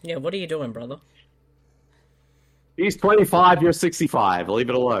 Yeah, what are you doing, brother? He's 25, you're 65. Leave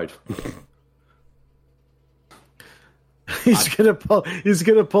it alone. He's gonna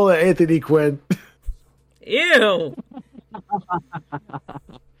pull an Anthony Quinn. Ew.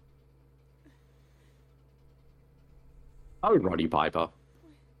 Oh, Roddy Piper.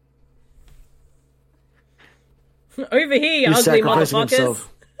 Over here, you ugly motherfuckers. Himself.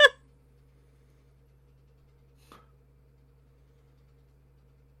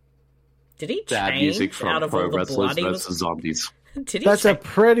 Did he Bad music change from out of Pro all the Wrestlers blood he versus was... Zombies. Did he That's a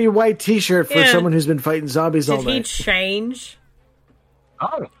pretty white T-shirt for someone who's been fighting zombies all Did night. he change?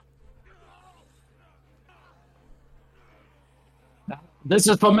 Oh. This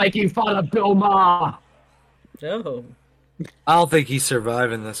is for making fun of Bill Maher. Oh. I don't think he's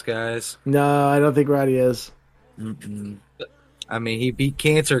surviving this, guys. No, I don't think Roddy is. Mm-mm. I mean, he beat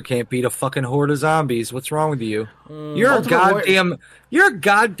cancer, can't beat a fucking horde of zombies. What's wrong with you? You're a goddamn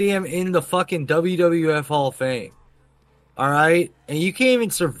in the fucking WWF Hall of Fame. All right? And you can't even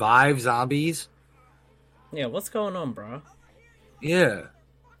survive zombies? Yeah, what's going on, bro? Yeah.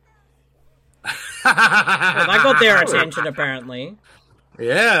 Well, that got their attention, apparently.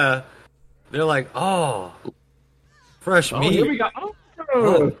 Yeah. They're like, oh, fresh meat. Here we go.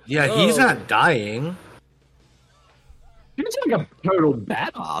 Yeah, he's not dying. She's like a total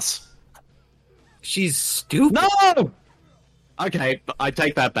badass. She's stupid. No! Okay, I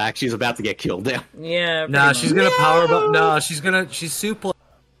take that back. She's about to get killed now. Yeah. Nah, she's gonna power up. No, she's suplex.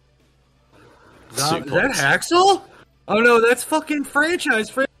 Is that Haxel? Oh no, that's fucking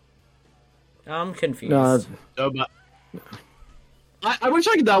franchise. I'm confused. No, but I wish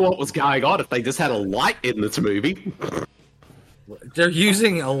I could know what was going on if they just had a light in this movie. They're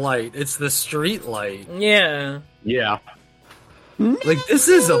using a light. It's the street light. Yeah. Yeah. Like, this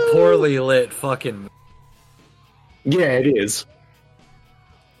is a poorly lit fucking... Yeah, it is.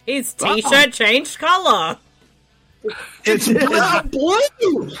 His t-shirt changed color. It's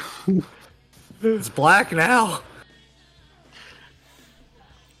blue! It's black now.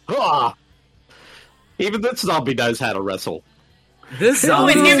 Ah. Even this zombie knows how to wrestle. This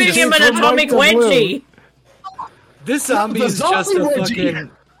zombie is giving him an atomic wedgie. This zombie is just a fucking...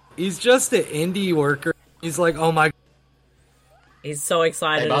 He's just an indie worker. He's like, oh my... He's so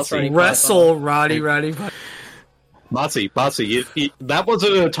excited. Hey, wrestle, Roddy. Bossy, that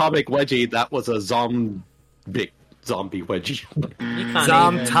wasn't an atomic wedgie. That was a zombie wedgie.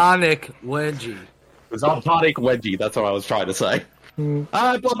 Zomtonic wedgie. Zomtonic wedgie. That's what I was trying to say. Well,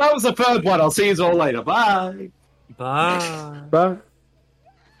 that was the third one. I'll see you all later. Bye. Bye. Bye.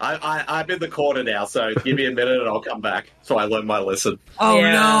 I'm in the corner now, so give me a minute and I'll come back. So I learn my lesson. Oh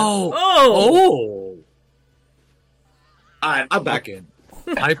no! Oh! Alright, I'm back.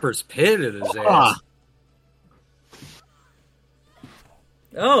 Piper's pitted his ass.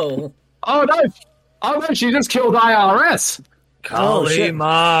 Oh. Oh no! Oh no, she just killed IRS!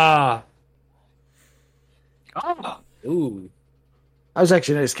 Kalima! Oh. Ooh. That was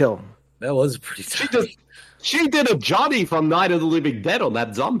actually a nice kill. That was pretty tough. She did a Johnny from Night of the Living Dead on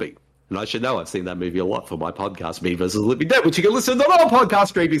that zombie. And I should know I've seen that movie a lot for my podcast, Me vs. Living Dead, which you can listen to on all podcast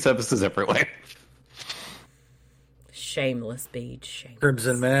streaming services everywhere. Shameless Beach. Shameless.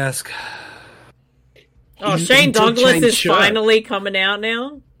 Crimson Mask. Oh, Shane Douglas is finally coming out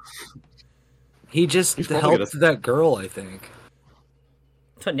now? He just helped that girl, I think.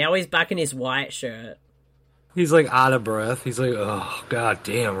 So now he's back in his white shirt. He's like out of breath. He's like, oh, god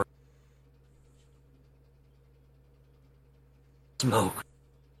damn. Smoke.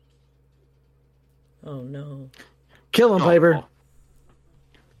 Oh no. Kill him, Piper.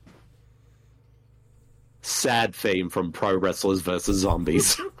 Sad theme from Pro Wrestlers versus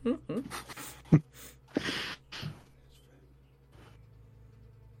Zombies.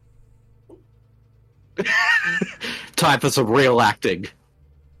 Time for some real acting.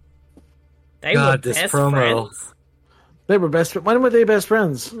 They were best friends. They were best. When were they best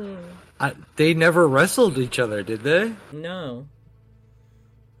friends? They never wrestled each other, did they? No.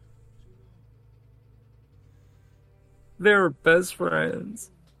 They were best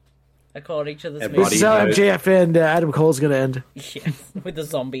friends. I called each other's movies. This is how MJF and Adam Cole's going to end. Yes, with the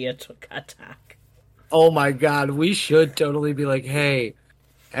zombie attack. Oh my god, we should totally be like, hey,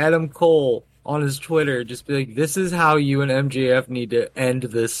 Adam Cole on his Twitter, just be like, this is how you and MJF need to end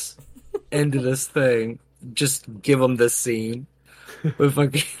this thing. Just give him this scene with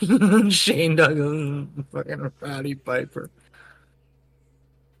fucking Shane Douglas and fucking Roddy Piper.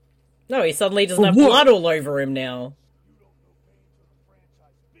 No, he suddenly doesn't have blood all over him now.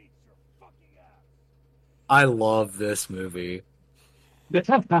 I love this movie. What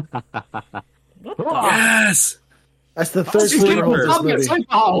the? Yes! That's the third flavor of this movie.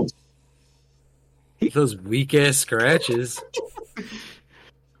 Those weak-ass scratches.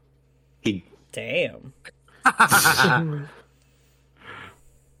 Damn.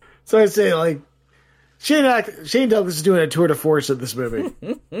 So I'd say, like, Shane Douglas is doing a tour de force of this movie.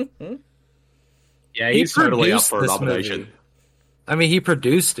 Yeah, he's totally up for a nomination. Movie. I mean, he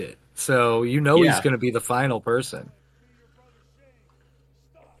produced it, so you know he's going to be the final person.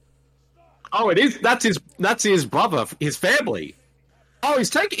 Oh, it is. That's his brother, his family. Oh,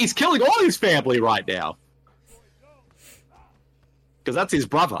 he's killing all his family right now. Because that's his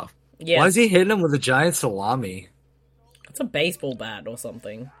brother. Yes. Why is he hitting him with a giant salami? It's a baseball bat or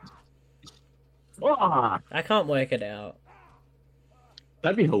something. Ah. I can't work it out.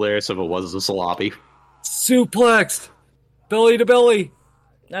 That'd be hilarious if it was a salami. Suplexed! Belly to belly!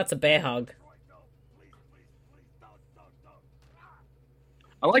 That's a bear hug.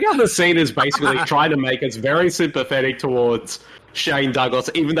 I like how the scene is basically trying to make us very sympathetic towards Shane Douglas,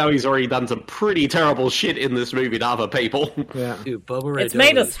 even though he's already done some pretty terrible shit in this movie to other people. Yeah. Dude, Bubba Ray It's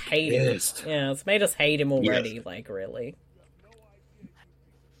made Dillon us hate him. Yeah, it's made us hate him already, like, really.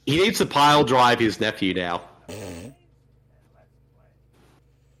 He needs to pile drive his nephew now.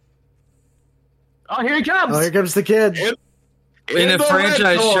 Oh, here he comes! Oh, here comes the kid. In a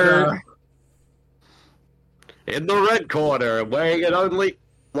franchise shirt. In the red corner, weighing it only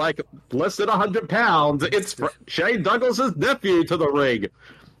like less than 100 pounds, it's Shane Douglas's nephew to the ring.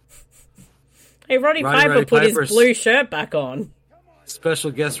 Hey, Roddy Piper put his blue shirt back on.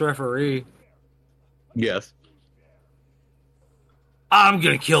 Special guest referee. Yes. I'm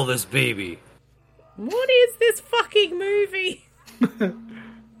gonna kill this baby. What is this fucking movie?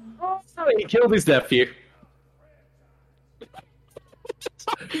 Oh, he killed his nephew.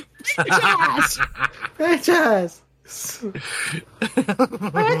 Franchise.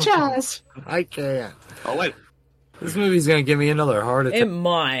 Franchise. I can't. Oh wait, this movie's gonna give me another heart attack. It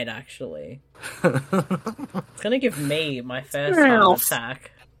might actually. It's gonna give me my first heart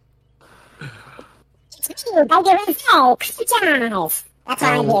attack. Don't give it a franchise. That's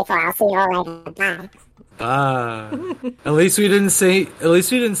what I'm here for. I'll see you all later. Bye. At least we didn't say.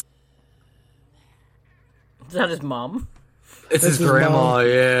 Is that his mom? It's his grandma. Mom.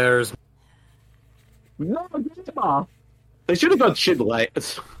 Yeah. No, grandma. They should have got shit like.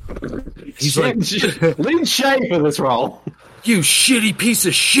 He's like, Lynn Shay for this role. You shitty piece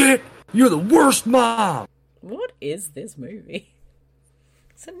of shit! You're the worst mom. What is this movie?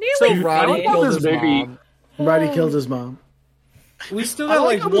 It's nearly So Roddy killed his mom. Roddy killed his mom. We still I got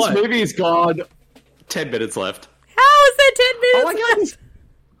like what? This movie's gone. 10 minutes left. How is there 10 minutes left?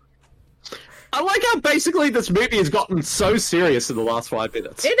 I like how basically this movie has gotten so serious in the last 5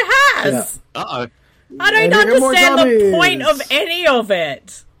 minutes. It has! Yeah. Uh-oh. I don't understand the point of any of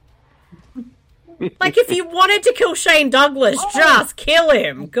it. Like, if you wanted to kill Shane Douglas, just kill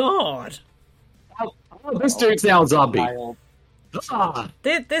him. God. Oh, this dude's now a zombie.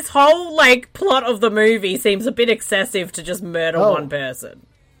 This whole, like, plot of the movie seems a bit excessive to just murder one person.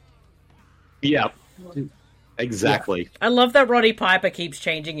 Yeah. Exactly. Yeah. I love that Roddy Piper keeps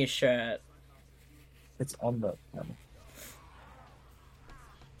changing his shirt. It's on the...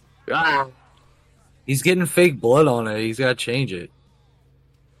 Ah. He's getting fake blood on it. He's got to change it.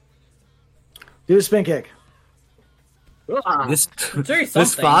 Do a spin kick. This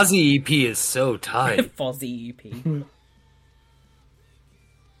Fozzie EP is so tight. Fozzie EP.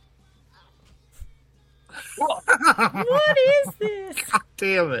 What is this?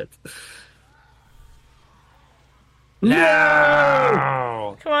 Damn it.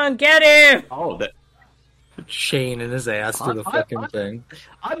 No! Come on, get him! Oh, that... Shane and his ass to the fucking thing.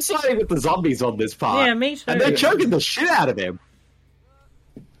 I'm siding with the zombies on this part. Yeah, me too. And they're choking the shit out of him.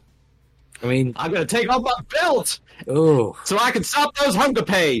 I mean... I'm gonna take off my belt! Ooh. So I can stop those hunger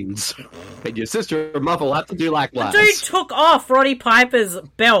pains! And your sister and mother will have to do likewise. The dude took off Roddy Piper's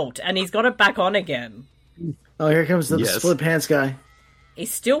belt and he's got it back on again. Oh, here comes the split pants guy.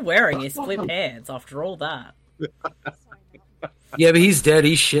 He's still wearing his split pants after all that. Yeah, but he's dead.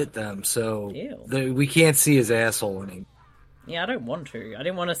 He shit them, so Ew. we can't see his asshole anymore. Yeah, I don't want to. I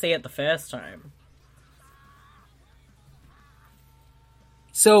didn't want to see it the first time.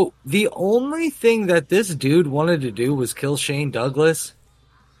 So, the only thing that this dude wanted to do was kill Shane Douglas?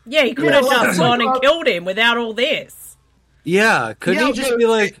 Yeah, he could have just gone and killed him without all this. Yeah, couldn't he just be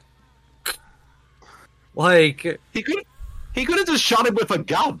like... He could have just shot him with a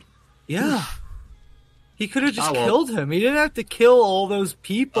gun. Yeah. He could have just killed him. He didn't have to kill all those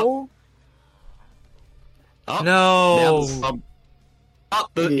people. No.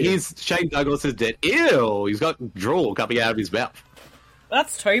 Shane Douglas is dead. Ew, he's got drool coming out of his mouth.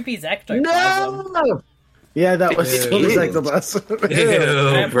 That's Toby's ectoplasm. No! Yeah, that was Toby's ectoplasm.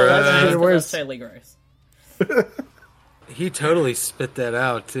 Ew, bro. That's totally gross. He totally spit that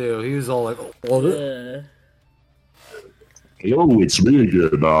out, too. He was all like... Hello, it's me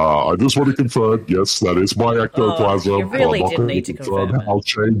again. I just want to confirm, yes, that is my ectoplasm. You really I'm not didn't going need to confirm it. how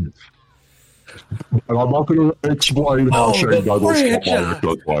Shane... And I'm not going to explain how Shane Douglas got my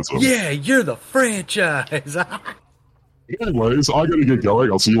ectoplasm. Yeah, you're the franchise. Anyways, I gotta get going.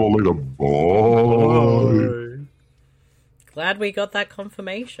 I'll see you all later. Bye. Glad we got that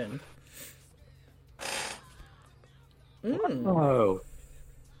confirmation. Oh.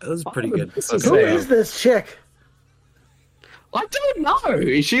 That was pretty good. Who is this chick? I don't know.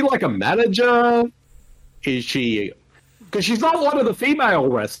 Is she like a manager? Is she... Because she's not one of the female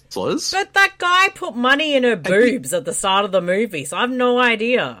wrestlers. But that guy put money in her boobs at the start of the movie, so I have no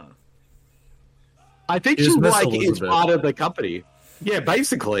idea. I think she's like is part of the company. Yeah,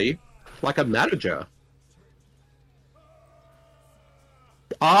 basically, like a manager.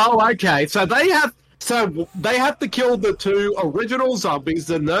 Oh, okay. So they have to kill the two original zombies,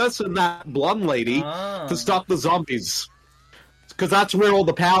 the nurse and that blonde lady, to stop the zombies. Because that's where all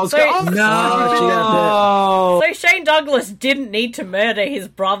the powers go. No! So Shane Douglas didn't need to murder his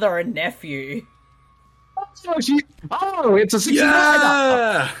brother and nephew. It's a 69.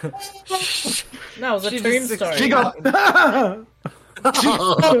 Yeah! No, it was a tombstone. She got... I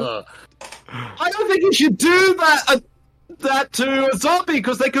don't think you should do that to a zombie,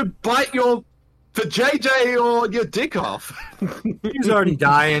 because they could bite the JJ or your dick off. She's already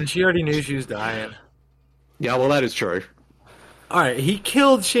dying. She already knew she was dying. Yeah, well, that is true. Alright, he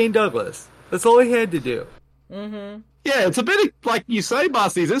killed Shane Douglas. That's all he had to do. Mm-hmm. Yeah, it's a bit like you say,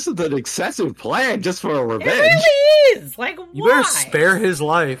 Marcy. This is an excessive plan just for a revenge. It really is. Like, why? You better spare his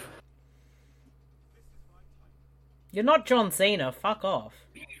life. You're not John Cena. Fuck off.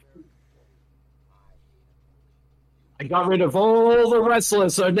 I got rid of all the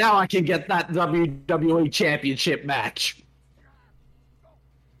wrestlers, so now I can get that WWE Championship match.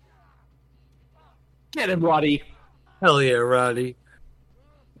 Get him, Roddy. Hell yeah, Roddy.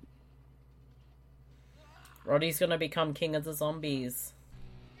 Roddy's gonna become king of the zombies.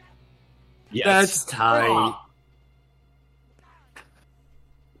 Yes. That's tight.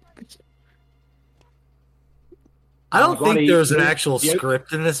 I don't think there's an actual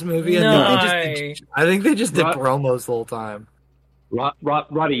script in this movie. I think they just did promos the whole time.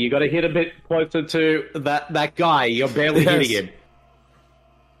 Roddy, you got to hit a bit closer to that guy. You're barely hitting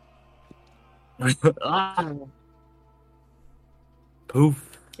him.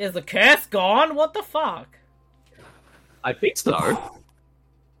 Poof. Is the curse gone? What the fuck? I think so.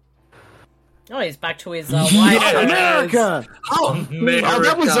 Oh, he's back to his wife. America!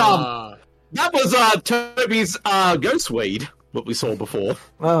 That was Toby's ghostweed, what we saw before.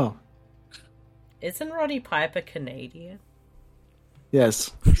 Oh. Isn't Roddy Piper Canadian?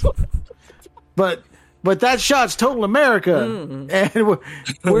 Yes. But that shot's total America. And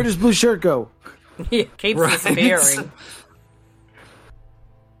where does Blue Shirt go? He keeps disappearing.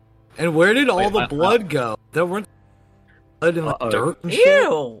 And where did all the blood go? There weren't blood in the dirt and shit?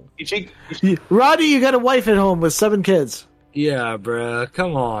 Ew! Roddy, you got a wife at home with 7 kids. Yeah, bruh.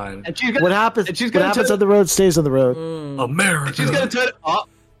 Come on. What happens on the road stays on the road. America. And she's going to turn...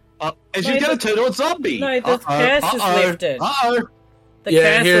 and she's going to turn to a zombie. No, the curse is lifted. Uh-oh. The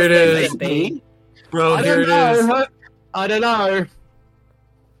curse here it is is. lifted. Bro, here it is. I don't know.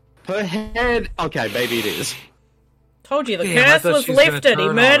 Her head... Okay, maybe it is. Told you, the curse was lifted. He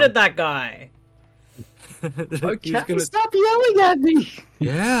murdered that guy. Okay, stop yelling at me.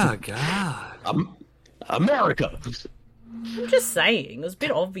 Yeah, God. America. I'm just saying, it was a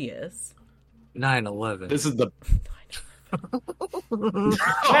bit obvious. 9/11. This is the...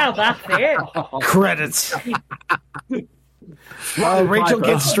 Well, that's it. Credits. Rachel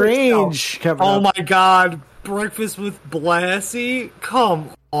gets strange. Oh my God. Breakfast with Blassie?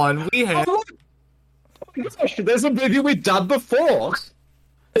 Come on, we have... Oh my gosh, there's a movie we've done before.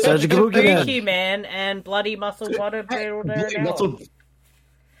 Kabuki Man and Bloody Muscle Bodybuilder.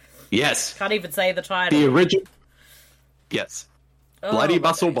 Yes. Can't even say the title. The original. Yes. Bloody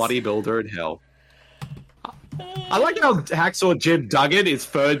Muscle Bodybuilder in Hell. I like how Hacksaw Jim Duggan is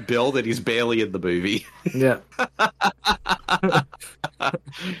third billed and he's barely in the movie. Yeah.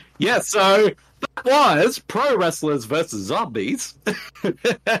 Yeah, so that was Pro Wrestlers versus Zombies.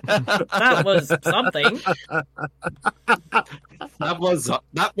 That was something. That was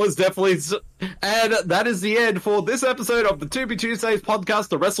definitely... And that is the end for this episode of the Tubi Tuesdays podcast,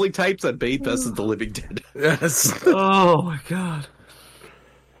 The Wrestling Tapes, and Bede versus the Living Dead. Yes. Oh my God.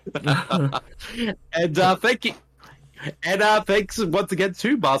 And thank you. And thanks once again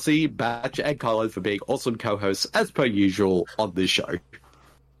to Marcy, Batch, and Colin for being awesome co-hosts as per usual on this show.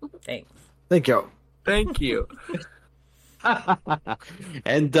 Thanks. Thank you. Thank you.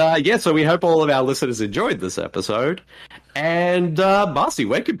 And so we hope all of our listeners enjoyed this episode. And Marcy,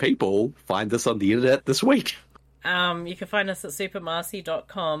 where can people find us on the internet this week? You can find us at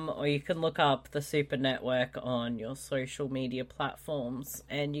supermarcy.com, or you can look up the Super Network on your social media platforms,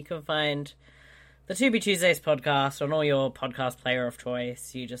 and you can find the Tubi Tuesdays podcast on all your podcast player of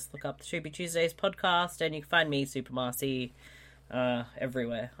choice. You just look up the Tubi Tuesdays podcast, and you can find me, Super Marcy,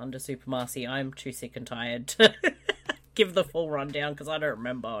 everywhere under Super Marcy. I'm too sick and tired to give the full rundown because I don't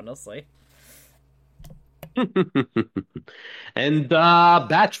remember, honestly. And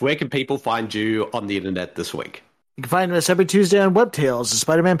Batch, where can people find you on the internet this week? You can find us every Tuesday on Web Tales, the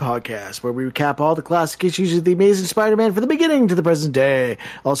Spider-Man podcast, where we recap all the classic issues of the Amazing Spider-Man from the beginning to the present day.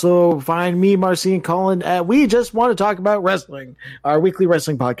 Also, find me, Marcy, and Colin at We Just Want to Talk About Wrestling, our weekly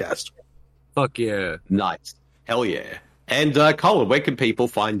wrestling podcast. Fuck yeah. Nice. Hell yeah. And Colin, where can people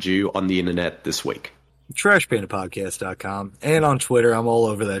find you on the internet this week? TrashPandaPodcast.com. And on Twitter, I'm all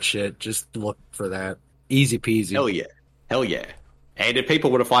over that shit. Just look for that. Easy peasy. Hell yeah. Hell yeah. And if people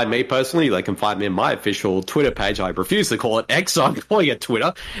want to find me personally, they can find me on my official Twitter page. I refuse to call it X, so I'm calling it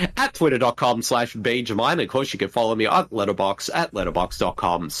Twitter, at twitter.com/BeJamine. Of course, you can follow me on Letterboxd at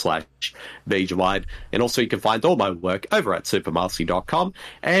letterboxd.com/BeJamine. And also, you can find all my work over at supermarcy.com.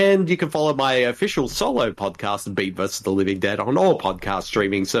 And you can follow my official solo podcast, Bede vs. the Living Dead, on all podcast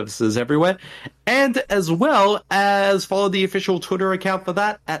streaming services everywhere. And as well as follow the official Twitter account for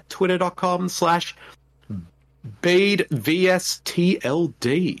that at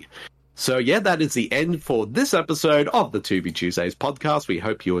twitter.com/BedeVSTLD. So yeah, that is the end for this episode of the Tubi Tuesdays podcast. We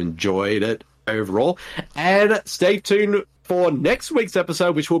hope you enjoyed it overall. And stay tuned for next week's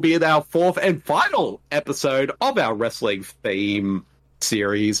episode, which will be our 4th and final episode of our wrestling theme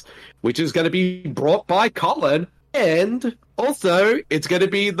series, which is going to be brought by Colin. And also, it's going to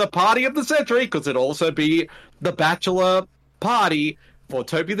be the party of the century, because it'll also be the bachelor party for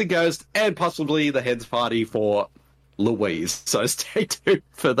Toby the Ghost, and possibly the heads party for Louise. So stay tuned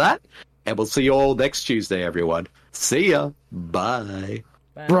for that, and we'll see you all next Tuesday, everyone. See ya. Bye.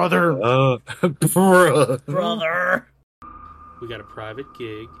 Bye. Brother. Brother. We got a private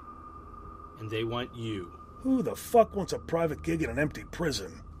gig, and they want you. Who the fuck wants a private gig in an empty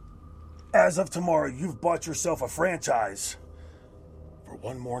prison? As of tomorrow, you've bought yourself a franchise for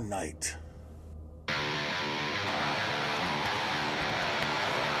one more night.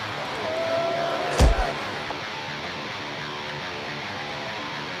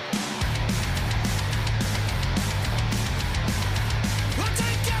 I'll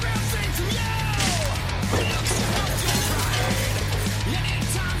take everything from you.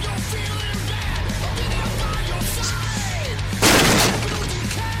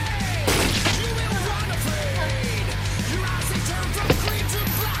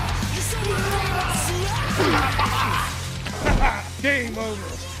 Game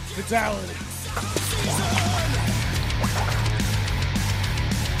over. Fatality.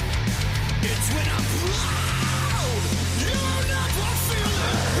 It's when I'm proud. You'll never feel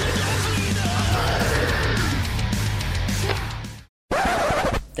it.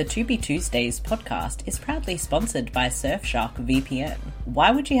 The Tubi Tuesdays podcast is proudly sponsored by Surfshark VPN.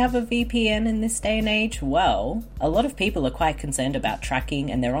 Why would you have a VPN in this day and age? Well, a lot of people are quite concerned about tracking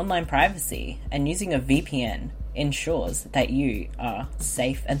and their online privacy, and using a VPN ensures that you are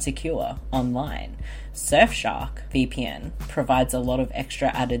safe and secure online. Surfshark VPN provides a lot of extra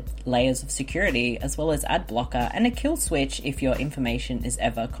added layers of security, as well as ad blocker and a kill switch if your information is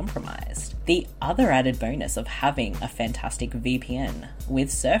ever compromised. The other added bonus of having a fantastic VPN with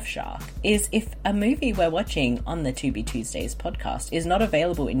Surfshark is if a movie we're watching on the Tubi Tuesdays podcast is not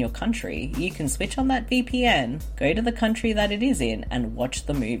available in your country, you can switch on that VPN, go to the country that it is in, and watch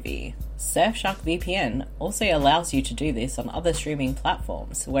the movie. Surfshark VPN also allows you to do this on other streaming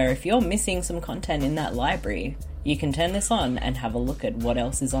platforms, where if you're missing some content in that library, you can turn this on and have a look at what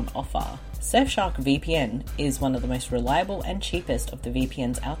else is on offer. Surfshark VPN is one of the most reliable and cheapest of the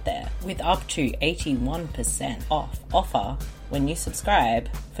VPNs out there, with up to 81% off offer when you subscribe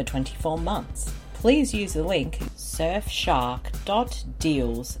for 24 months. Please use the link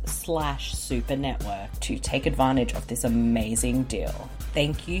surfshark.deals/supernetwork to take advantage of this amazing deal.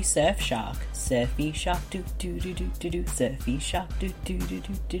 Thank you, Surfshark. Surfy shark do do do do do do. Surfy shark do do do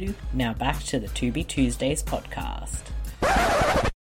do do do. Now back to the Tubi Tuesdays podcast.